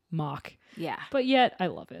to mock. Yeah. But yet I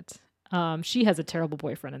love it. She has a terrible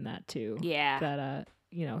boyfriend in that too. Yeah. That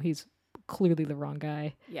he's clearly the wrong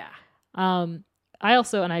guy. Yeah. I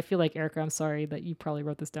also, and I feel like Erica, I'm sorry that you probably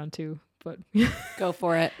wrote this down too, but Go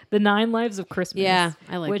for it. The 9 Lives of Christmas. Yeah,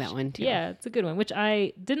 I like which, that one too. Yeah, it's a good one, which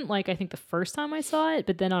I didn't like, I think, the first time I saw it,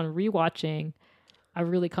 but then on rewatching, I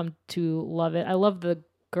really come to love it. I love the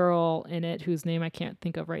girl in it whose name I can't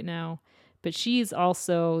think of right now, but she's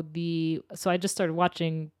also so I just started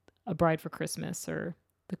watching A Bride for Christmas, or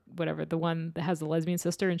the one that has the lesbian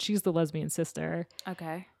sister, and she's the lesbian sister.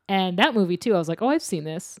 Okay. And that movie too, I was like, oh, I've seen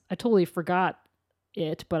this. I totally forgot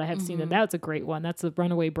it, but I have seen it. That's a great one. That's the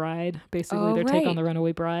Runaway Bride. Basically, their take on the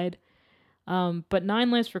Runaway Bride. But 9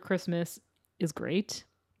 Lives for Christmas is great.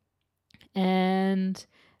 And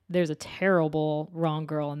there's a terrible wrong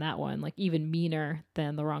girl in that one, like even meaner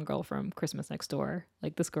than the wrong girl from Christmas Next Door.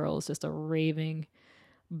 Like this girl is just a raving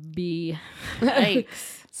bee.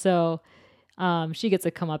 Yikes. So she gets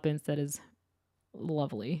a comeuppance that is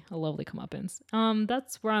lovely, a lovely comeuppance.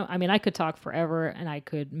 That's where I could talk forever, and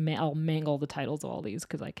I'll mangle the titles of all these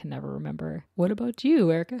because I can never remember. What about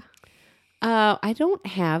you, Erica? I don't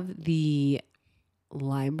have the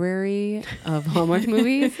library of Hallmark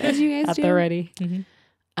movies as you guys At do. the ready.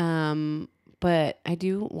 But I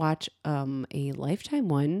do watch a Lifetime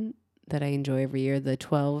one that I enjoy every year, the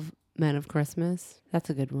 12 Men of Christmas. That's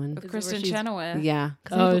a good one. With it Kristen where she's- Chenoweth. Yeah.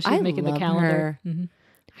 'Cause Oh, I she's making the love calendar. her. Mhm.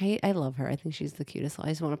 I love her. I think she's the cutest. I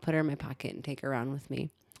just want to put her in my pocket and take her around with me.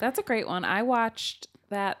 That's a great one. I watched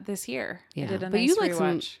that this year. Yeah. I did a But nice you like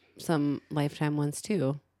rewatch. some Lifetime ones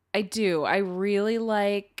too. I do. I really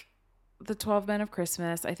like the 12 Men of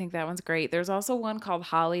Christmas. I think that one's great. There's also one called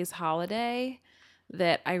Holly's Holiday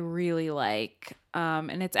that I really like.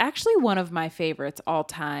 And it's actually one of my favorites all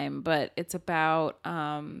time, but it's about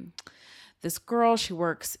this girl. She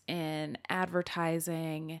works in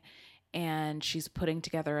advertising, and she's putting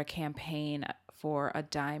together a campaign for a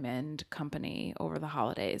diamond company over the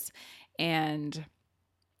holidays. And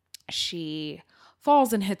she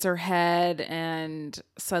falls and hits her head, and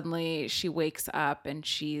suddenly she wakes up and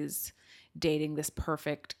she's dating this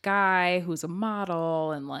perfect guy who's a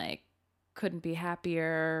model and like couldn't be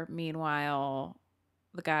happier. Meanwhile,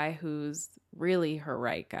 the guy who's really her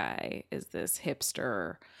right guy is this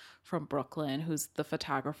hipster from Brooklyn who's the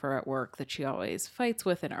photographer at work that she always fights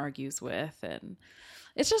with and argues with, and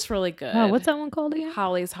it's just really good. Oh, what's that one called again?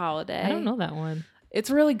 Holly's Holiday. I don't know that one. It's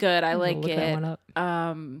really good. I I'm gonna like look that it. one up.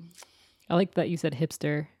 I like that you said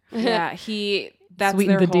hipster. Yeah, that's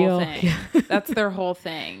Sweetened their the whole deal. thing. That's their whole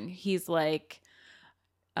thing. He's like,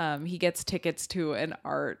 he gets tickets to an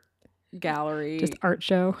art gallery. Just art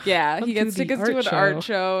show. Yeah, Come he gets to the tickets to art an art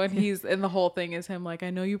show, and the whole thing is him like, I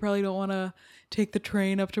know you probably don't want to take the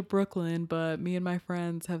train up to Brooklyn, but me and my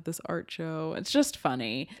friends have this art show. It's just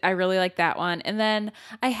funny. I really like that one. And then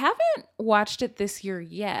I haven't watched it this year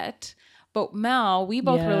yet, but Mel, we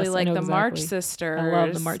both really Yes, I like know the March exactly. Sisters. I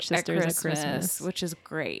love the March Sisters at Christmas. which is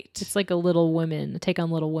great. It's like a Little Women, a take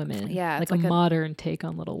on Little Women. Yeah, like it's a like a- modern take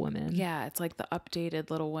on Little Women. Yeah, it's like the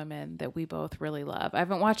updated Little Women that we both really love. I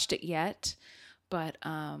haven't watched it yet, but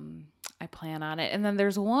I plan on it. And then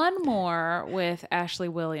there's one more with Ashley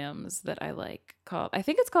Williams that I like I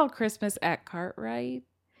think it's called Christmas at Cartwright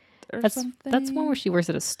or something. That's one where she works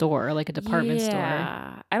at a store, like a department store.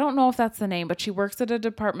 Yeah. I don't know if that's the name, but she works at a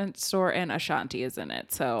department store and Ashanti is in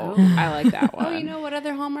it. So I like that one. Oh, you know what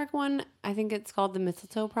other Hallmark one? I think it's called The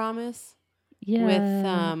Mistletoe Promise Yeah.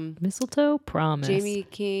 with Mistletoe Promise. Jamie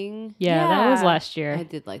King. Yeah, that was Yeah. last year. I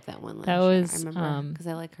did like that one last That year. was, I remember because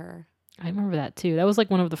I like her. I remember that too. That was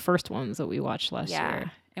like one of the first ones that we watched last Yeah.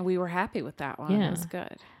 year. And we were happy with that one. Yeah. It was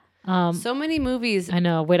good. So many movies. I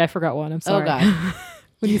know. Wait, I forgot one. I'm sorry. God.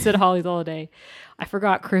 When you said Holly's Holiday, I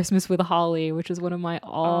forgot Christmas with Holly, which is one of my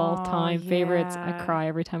all-time favorites. I yeah. cry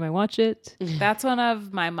every time I watch it. That's one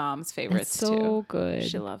of my mom's favorites It's so too. good.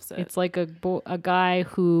 She loves it. It's like a guy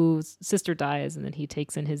whose sister dies, and then he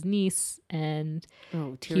takes in his niece, and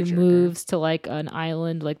Oh, he tearjerker. moves to like an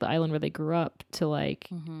island, like the island where they grew up, to like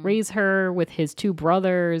Mm-hmm. raise her with his two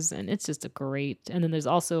brothers, and it's just a great. And then there's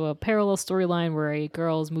also a parallel storyline where a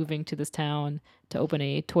girl is moving to this town to open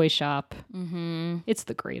a toy shop. Mm-hmm. It's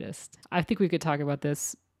the greatest. I think we could talk about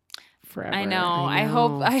this forever. I know. I I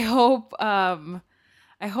know.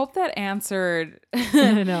 hope that answered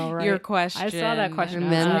I know, right? your question. I saw that question.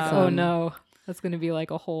 And I was then like, oh some. no, that's going to be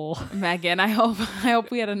like a whole. Megan, I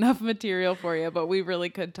hope we had enough material for you, but we really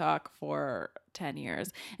could talk for 10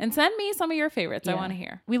 years. And send me some of your favorites. I Yeah. want to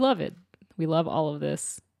hear. We love it. We love all of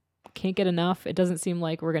this. Can't get enough. It doesn't seem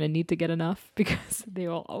like we're going to need to get enough because there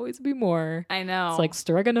will always be more. I know. It's like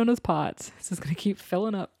Strega pots. It's just going to keep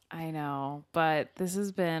filling up. I know, but this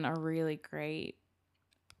has been a really great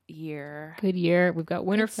year. Good year. We've got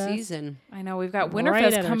Good Winterfest. season. I know we've got Right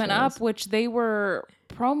Winterfest at our coming up, shows. which they were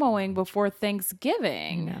promoting before I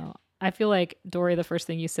Thanksgiving. know. I feel like, Dory, the first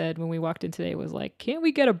thing you said when we walked in today was like, can't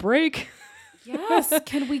we get a break? Yes.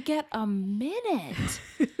 Can we get a minute?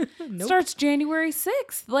 Nope. Starts January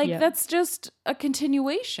 6th. Like, Yep. that's just a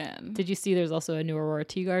continuation. Did you see there's also a new Aurora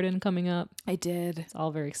Tea Garden coming up? I did. It's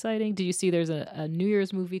all very exciting. Did you see there's a New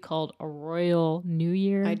Year's movie called A Royal New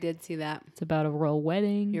Year? I did see that. It's about a royal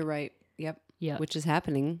wedding. You're right. Yep. Yeah. Which is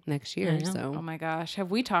happening next I year. know. So Oh my gosh.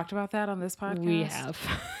 Have we talked about that on this podcast? We have.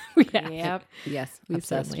 We have. Yep. yes, We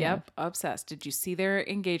obsessed. certainly have. Yep. Obsessed. Did you see their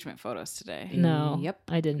engagement photos today? No. Yep.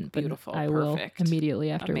 I didn't. But Beautiful. I Perfect. will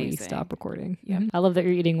immediately after we Amazing. stop recording. Yep. Mhm. I love that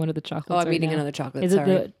you're eating one of the chocolates. Oh, I'm right eating now. another chocolate. Is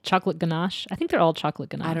Sorry. it the chocolate ganache? I think they're all chocolate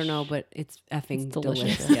ganache. I don't know, but it's effing It's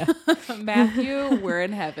delicious. delicious. Yeah. Matthew, we're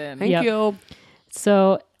in heaven. Thank Yep. you.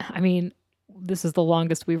 So, I mean, this is the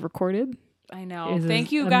longest we've recorded. I know. Is Thank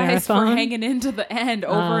this you a guys for marathon? hanging into the end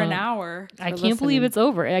over an hour. I for can't believe listening. it's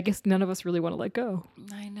over. I guess none of us really want to let go.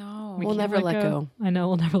 I know. We'll can't never let go. I know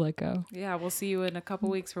we'll never let go. Yeah, we'll see you in a couple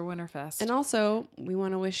weeks for Winterfest. And also, we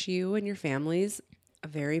want to wish you and your families a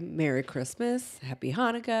very Merry Christmas, Happy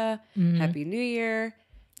Hanukkah, Happy New Year,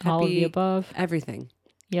 All of the happy above. everything.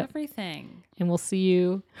 Yep. Everything. And we'll see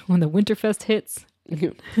you when the Winterfest hits.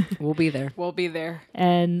 We'll be there. We'll be there.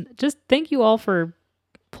 And just thank you all for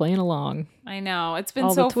playing along. I know. It's been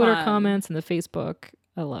All so the Twitter fun. comments and the Facebook.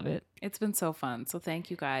 I love it. It's been so fun. So thank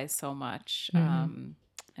you guys so much. Mm-hmm.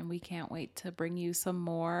 And we can't wait to bring you some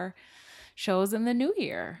more shows in the new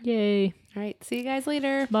year. Yay. All right. See you guys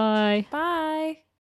later. Bye. Bye.